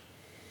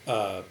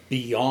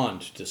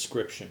beyond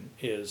description,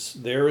 is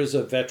there is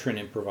a veteran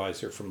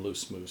improviser from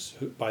Loose Moose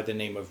by the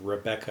name of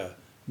Rebecca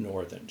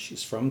Northern.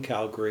 She's from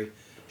Calgary.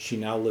 She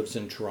now lives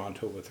in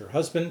Toronto with her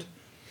husband.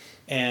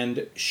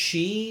 And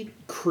she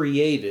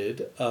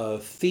created a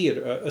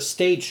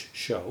stage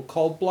show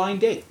called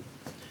Blind Date.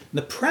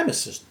 The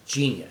premise is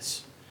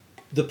genius.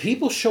 The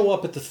people show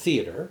up at the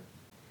theater,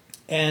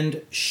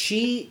 and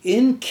she,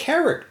 in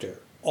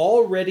character,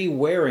 already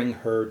wearing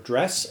her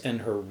dress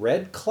and her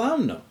red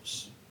clown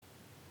nose,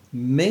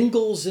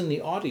 mingles in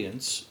the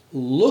audience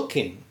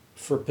looking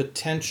for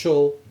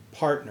potential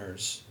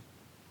partners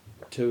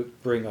to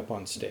bring up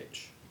on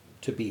stage,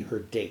 to be her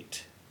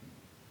date,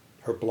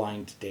 her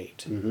blind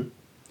date. Mm-hmm.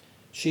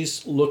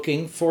 She's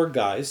looking for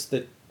guys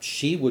that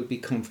she would be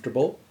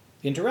comfortable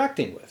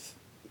interacting with.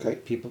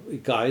 Okay.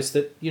 Guys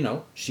that,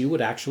 she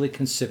would actually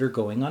consider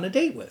going on a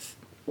date with.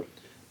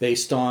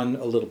 Based on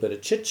a little bit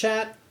of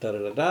chit-chat,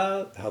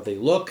 how they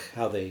look,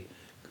 how they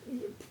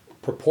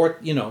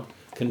purport,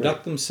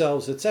 conduct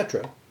themselves,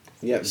 etc.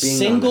 Yeah, being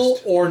single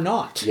honest. Or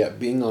not. Yeah,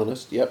 being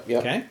honest. Yep.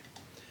 Okay.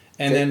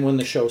 And then when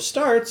the show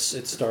starts,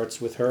 it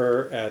starts with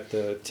her at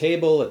the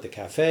table at the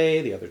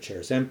cafe. The other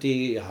chair's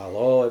empty.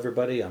 Hello,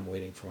 everybody. I'm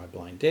waiting for my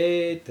blind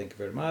date. Thank you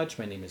very much.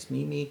 My name is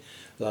Mimi.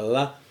 La la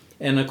la.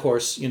 And of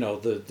course,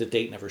 the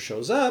date never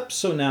shows up.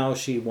 So now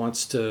she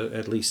wants to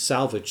at least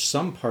salvage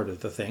some part of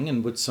the thing.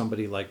 And would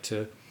somebody like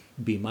to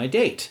be my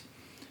date?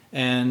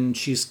 And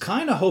she's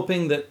kind of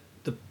hoping that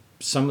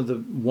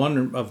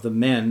one of the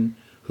men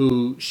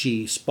who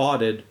she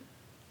spotted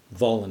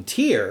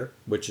volunteer,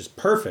 which is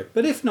perfect.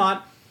 But if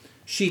not,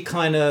 she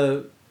kind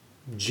of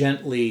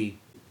gently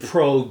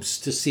probes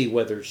to see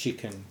whether she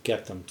can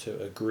get them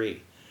to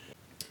agree.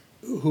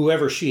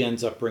 Whoever she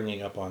ends up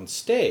bringing up on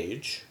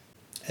stage,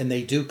 and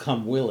they do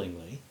come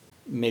willingly,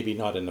 maybe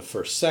not in the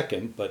first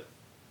second, but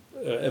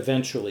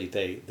eventually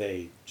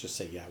they just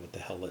say, yeah, what the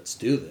hell, let's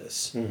do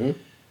this. Mm-hmm.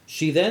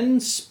 She then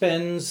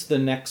spends the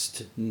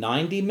next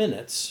 90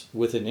 minutes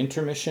with an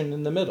intermission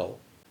in the middle,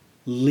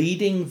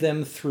 leading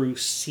them through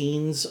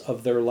scenes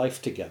of their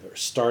life together,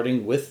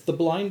 starting with the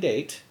blind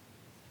date,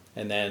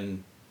 and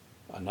then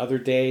another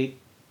date,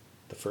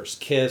 the first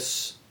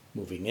kiss,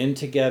 moving in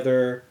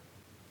together,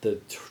 the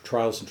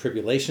trials and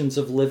tribulations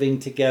of living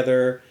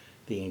together,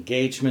 the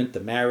engagement, the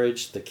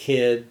marriage, the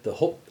kid, the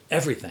whole,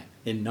 everything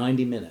in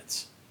 90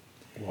 minutes.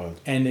 Wow.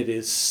 And it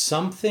is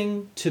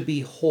something to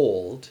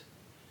behold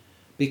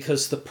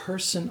because the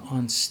person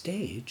on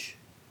stage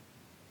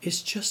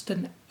is just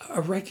a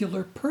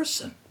regular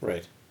person.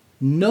 Right.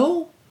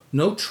 No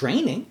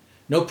training,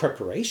 no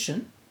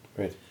preparation.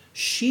 Right.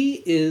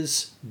 She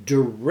is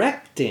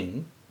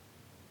directing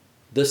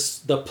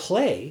the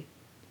play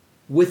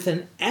with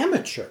an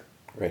amateur.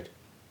 Right.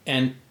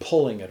 And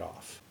pulling it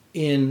off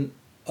in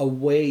a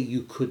way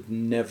you could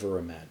never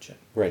imagine.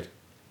 Right.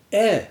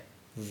 Every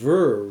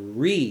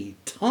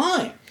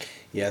time.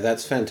 Yeah,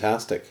 that's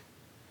fantastic.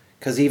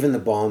 Because even the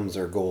bombs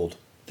are gold.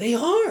 They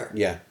are.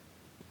 Yeah.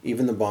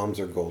 Even the bombs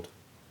are gold.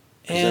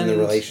 And And then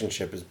the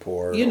relationship is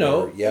poor.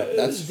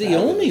 That's the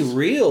only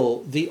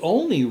real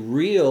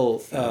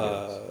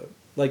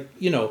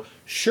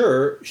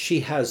sure, she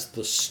has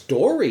the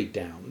story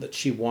down that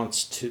she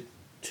wants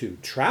to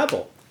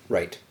travel.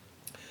 Right.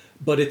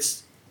 But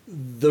it's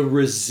the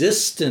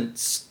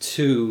resistance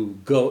to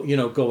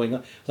going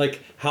on.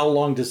 Like, how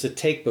long does it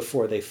take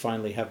before they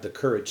finally have the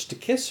courage to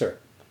kiss her?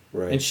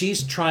 Right. And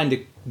she's trying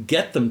to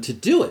get them to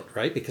do it,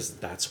 right? Because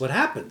that's what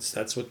happens.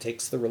 That's what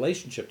takes the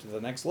relationship to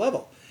the next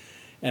level.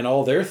 And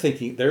all they're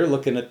thinking, they're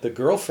looking at the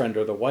girlfriend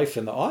or the wife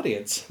in the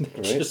audience.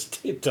 And they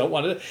just don't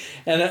want to.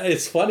 And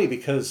it's funny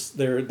because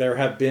there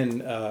have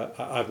been,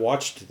 I've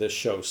watched this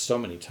show so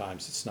many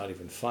times, it's not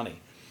even funny.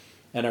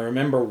 And I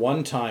remember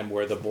one time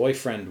where the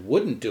boyfriend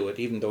wouldn't do it,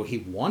 even though he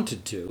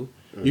wanted to.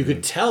 Mm-hmm. You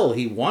could tell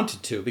he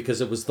wanted to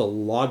because it was the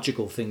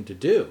logical thing to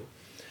do.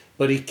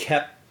 But he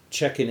kept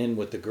checking in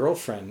with the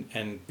girlfriend,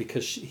 and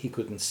because he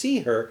couldn't see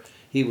her,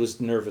 he was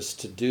nervous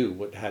to do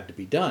what had to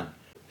be done.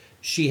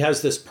 She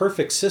has this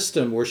perfect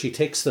system where she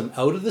takes them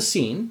out of the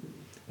scene,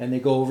 and they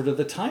go over to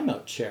the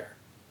timeout chair.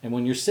 And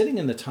when you're sitting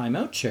in the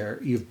timeout chair,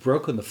 you've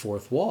broken the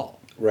fourth wall.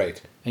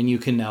 Right. And you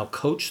can now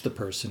coach the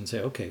person and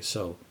say, okay,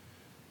 so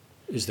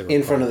is there a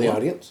in problem? front of the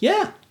audience?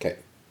 Yeah. Okay.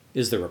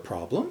 Is there a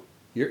problem?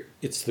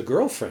 It's the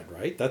girlfriend,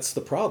 right? That's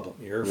the problem.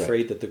 You're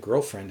afraid that the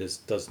girlfriend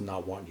does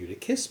not want you to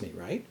kiss me,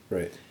 right?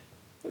 Right.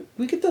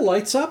 We get the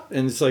lights up,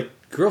 and it's like,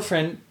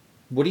 girlfriend,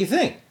 what do you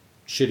think?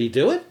 Should he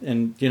do it?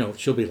 And,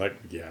 she'll be like,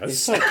 yes.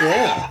 It's like,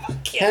 yeah.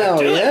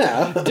 Hell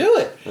yeah. Do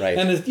it. Right.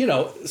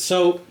 And,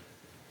 so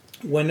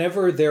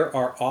whenever there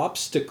are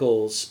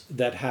obstacles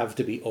that have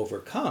to be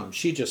overcome,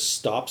 she just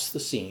stops the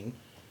scene,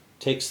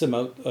 takes them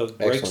out,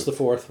 breaks the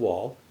fourth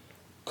wall,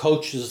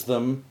 coaches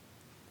them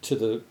to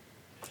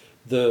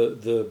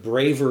the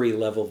bravery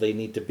level they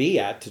need to be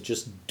at to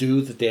just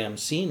do the damn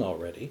scene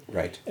already.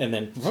 Right. And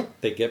then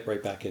they get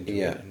right back into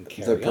it and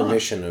carry on. The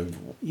permission of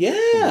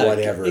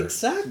whatever.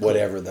 Exactly.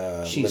 Whatever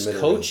the She's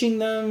coaching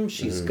them,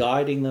 she's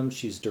guiding them,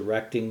 she's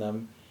directing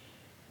them,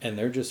 and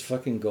they're just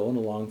fucking going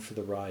along for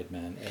the ride,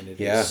 man. And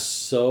it is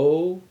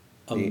so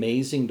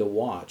amazing to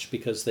watch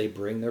because they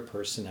bring their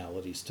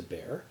personalities to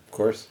bear. Of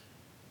course.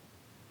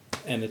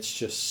 And it's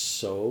just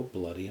so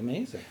bloody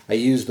amazing. I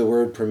use the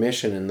word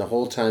permission, and the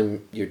whole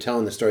time you're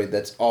telling the story,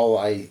 that's all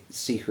I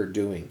see her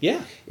doing.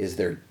 Yeah.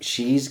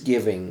 She's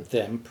giving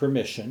them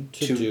permission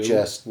to do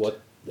just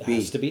what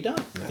has to be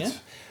done.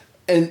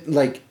 And,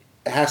 it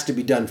has to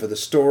be done for the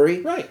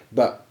story. Right.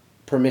 But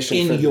permission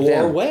in for your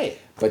them. way.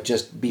 But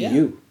just be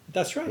you.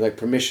 That's right. Like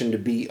permission to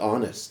be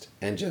honest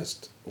and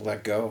just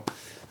let go.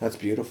 That's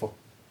beautiful.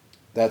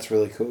 That's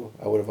really cool.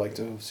 I would have liked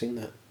to have seen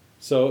that.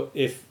 So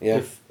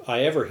if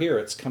I ever hear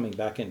it's coming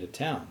back into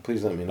town,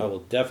 please let me know. I will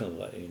definitely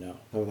let you know.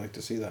 I would like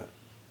to see that.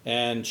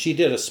 And she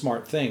did a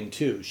smart thing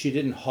too. She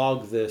didn't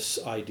hog this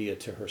idea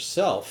to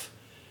herself.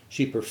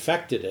 She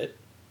perfected it,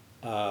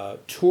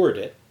 toured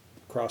it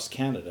across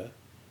Canada,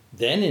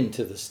 then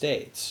into the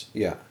States.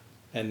 Yeah.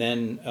 And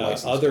then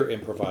other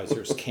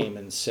improvisers came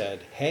and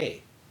said,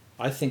 hey,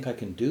 I think I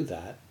can do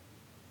that.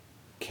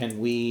 Can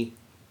we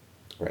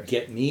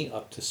get me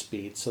up to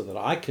speed so that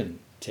I can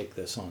take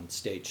this on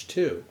stage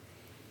too?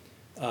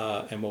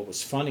 And what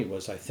was funny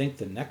was I think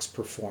the next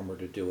performer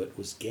to do it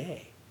was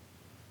gay.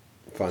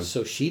 Fun.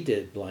 So she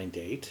did Blind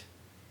Date,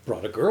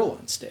 brought a girl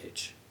on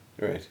stage.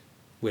 Right.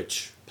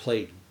 Which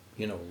played,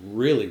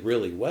 really,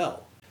 really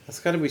well. That's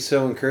got to be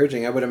so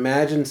encouraging. I would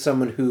imagine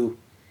someone who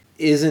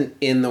isn't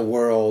in the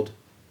world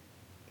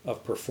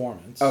of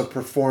performance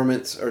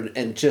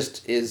and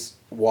just is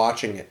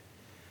watching it.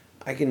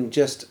 I can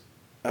just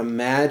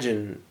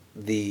imagine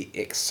the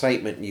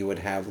excitement you would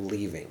have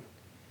leaving.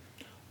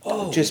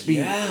 Oh,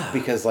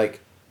 because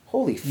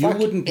holy fuck! You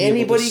wouldn't be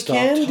anybody able to stop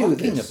can do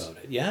talking this.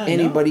 about it. Yeah,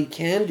 anybody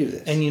can do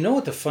this. And you know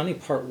what the funny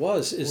part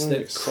was is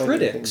that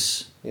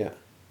critics,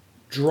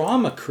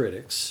 drama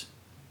critics,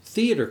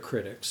 theater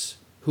critics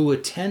who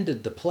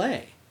attended the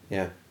play,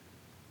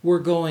 were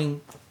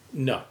going,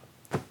 no,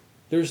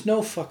 there's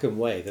no fucking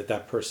way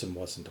that person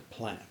wasn't a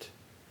plant,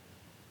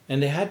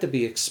 and they had to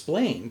be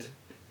explained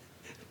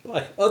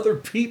by other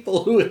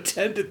people who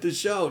attended the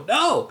show.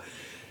 No.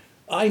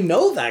 I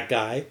know that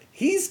guy.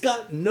 He's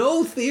got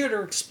no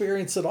theater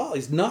experience at all.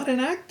 He's not an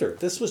actor.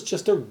 This was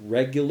just a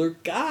regular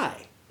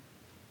guy.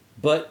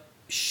 But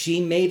she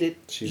made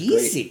it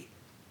easy.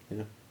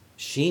 Yeah.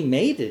 She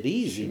made it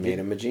easy. She made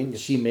him a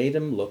genius. She made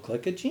him look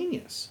like a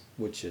genius,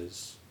 which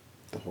is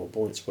the whole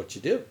point. It's what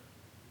you do.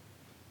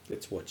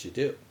 It's what you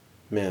do.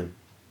 Man,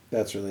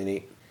 that's really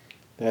neat.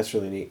 That's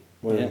really neat.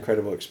 What an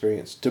incredible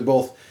experience.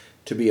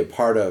 To be a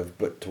part of,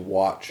 but to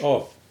watch.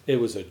 Oh, it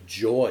was a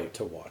joy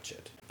to watch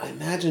it. I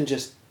imagine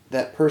just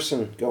that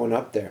person going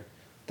up there,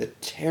 the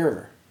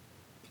terror.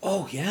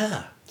 Oh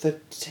yeah, the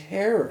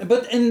terror.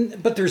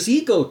 But there's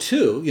ego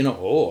too.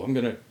 I'm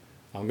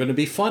gonna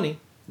be funny.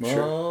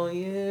 Sure. Well,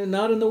 yeah,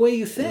 not in the way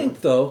you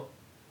think though.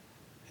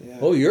 Yeah.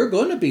 Oh, you're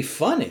gonna be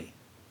funny,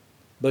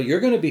 but you're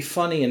gonna be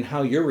funny in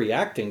how you're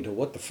reacting to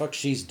what the fuck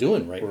she's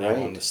doing right now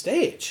on the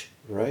stage.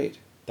 Right.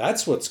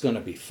 That's what's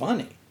gonna be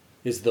funny,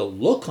 is the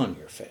look on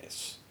your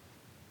face,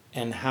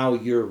 and how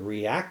you're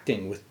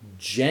reacting with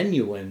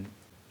genuine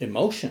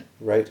emotion.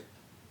 Right.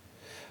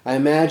 I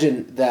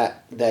imagine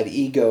that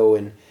ego,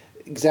 and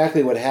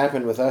exactly what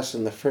happened with us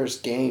in the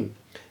first game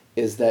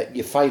is that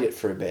you fight it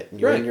for a bit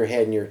and you're in your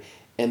head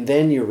and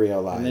then you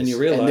realize and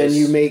then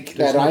you make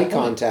that eye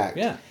contact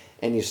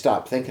and you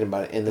stop thinking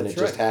about it and then it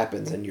just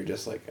happens and you're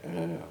just like,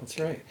 oh, that's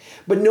right.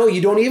 But no,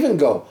 you don't even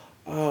go,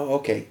 oh,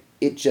 okay,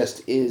 it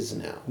just is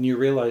now. And you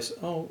realize,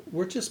 oh,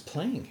 we're just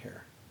playing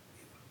here.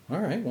 All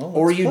right, well,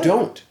 or you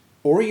don't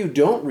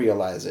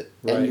realize it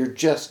and you're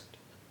just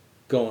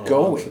going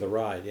along for the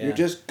ride. Yeah, you're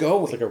just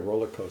going. It's like a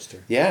roller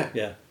coaster.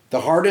 Yeah.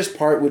 The hardest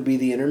part would be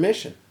the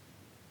intermission,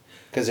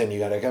 because then you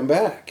got to come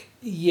back.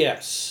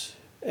 Yes,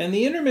 and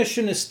the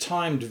intermission is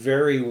timed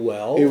very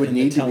well. It would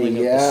need to be. Of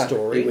the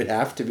story. It would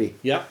have to be.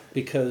 Yep,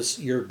 because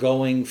you're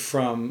going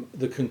from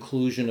the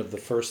conclusion of the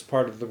first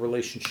part of the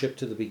relationship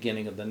to the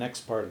beginning of the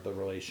next part of the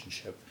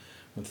relationship,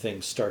 when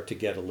things start to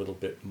get a little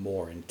bit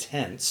more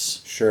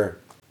intense. Sure.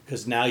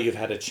 Because now you've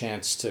had a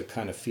chance to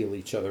kind of feel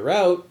each other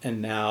out,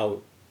 and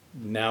now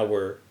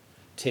we're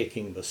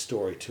taking the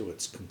story to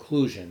its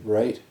conclusion.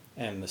 Right.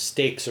 And the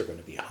stakes are going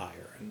to be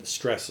higher, and the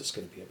stress is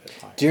going to be a bit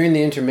higher. During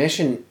the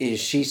intermission, is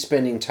she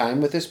spending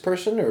time with this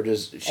person, or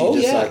does she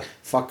like,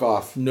 fuck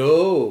off?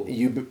 No.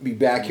 You be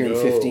back here in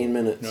 15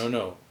 minutes.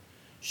 No.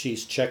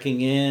 She's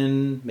checking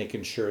in,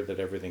 making sure that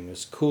everything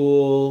is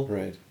cool.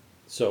 Right.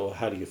 So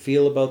how do you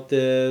feel about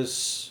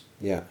this?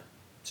 Yeah.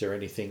 Is there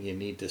anything you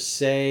need to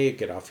say?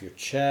 Get off your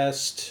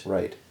chest.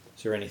 Right.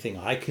 Is there anything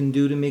I can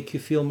do to make you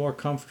feel more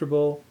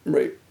comfortable?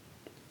 Right.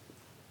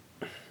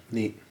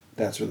 Neat.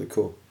 That's really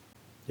cool.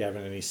 You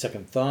having any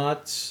second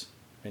thoughts?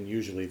 And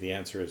usually the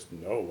answer is,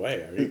 no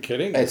way. Are you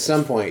kidding? At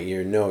some point,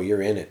 you're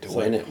in it to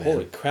win it, man.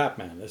 Holy crap,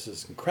 man. This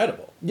is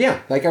incredible. Yeah,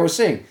 like I was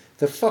saying,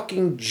 the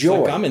fucking joy.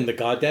 It's like I'm in the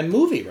goddamn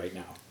movie right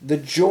now. The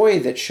joy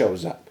that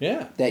shows up.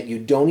 Yeah. That you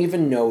don't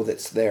even know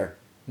that's there.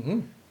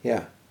 Mm-hmm.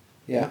 Yeah.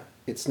 Yeah.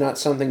 It's not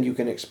something you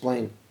can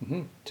explain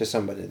to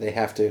somebody. They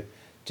have to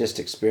just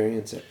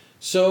experience it.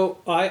 So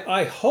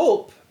I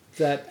hope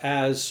that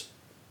as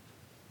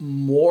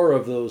more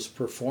of those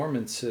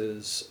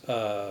performances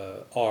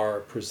are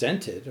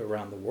presented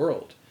around the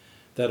world,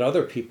 that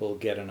other people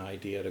get an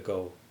idea to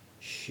go,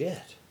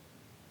 shit,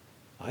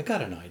 I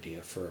got an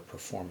idea for a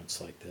performance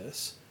like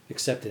this,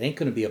 except it ain't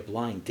going to be a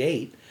blind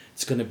date.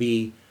 It's going to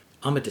be,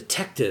 I'm a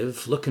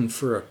detective looking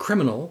for a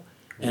criminal,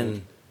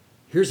 and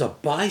here's a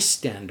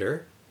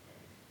bystander,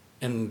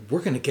 and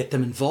we're going to get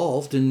them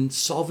involved in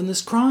solving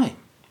this crime,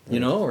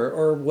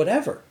 or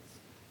whatever.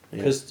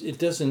 Because it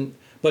doesn't,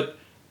 but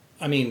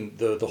I mean,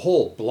 the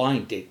whole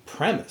blind date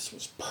premise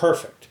was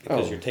perfect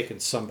because Oh. you're taking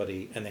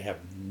somebody and they have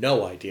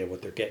no idea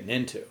what they're getting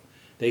into.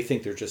 They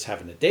think they're just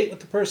having a date with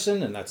the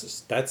person and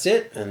that's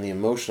it. And the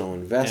emotional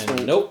investment.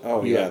 And nope,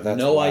 Oh, you yeah, have that's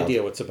no wild.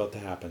 idea what's about to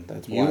happen.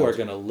 That's you wild. are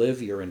going to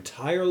live your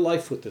entire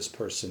life with this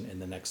person in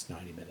the next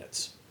 90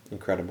 minutes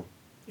Incredible.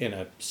 in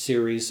a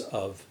series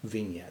of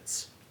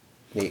vignettes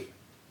Neat.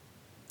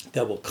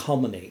 that will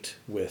culminate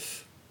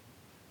with,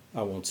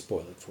 I won't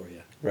spoil it for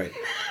you, Right.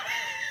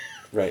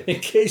 Right. in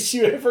case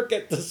you ever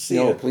get to see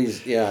No, it.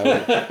 please. Yeah, I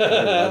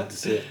would love to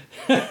see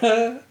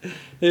it.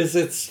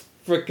 It's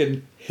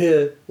freaking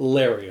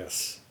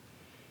hilarious.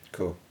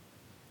 Cool.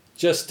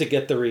 Just to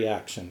get the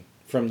reaction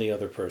from the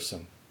other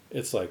person.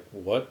 It's like,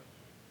 what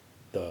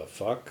the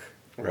fuck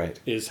Right.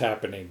 is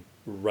happening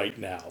right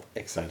now?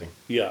 Exciting.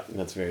 Yeah,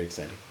 That's very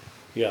exciting.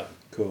 yeah,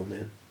 Cool,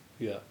 man.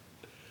 yeah.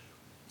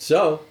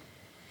 So,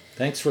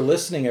 thanks for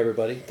listening,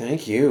 everybody,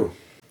 Thank you.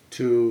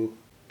 to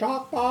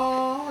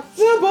Talkbots.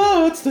 The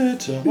bots that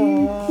talk.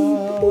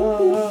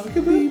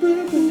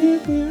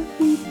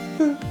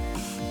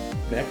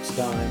 Next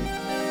time.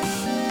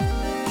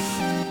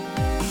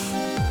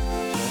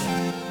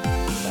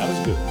 That was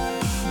a good one.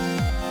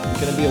 There's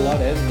going to be a lot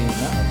of editing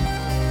now.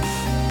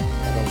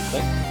 I don't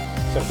think.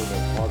 Except for the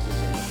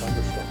pauses.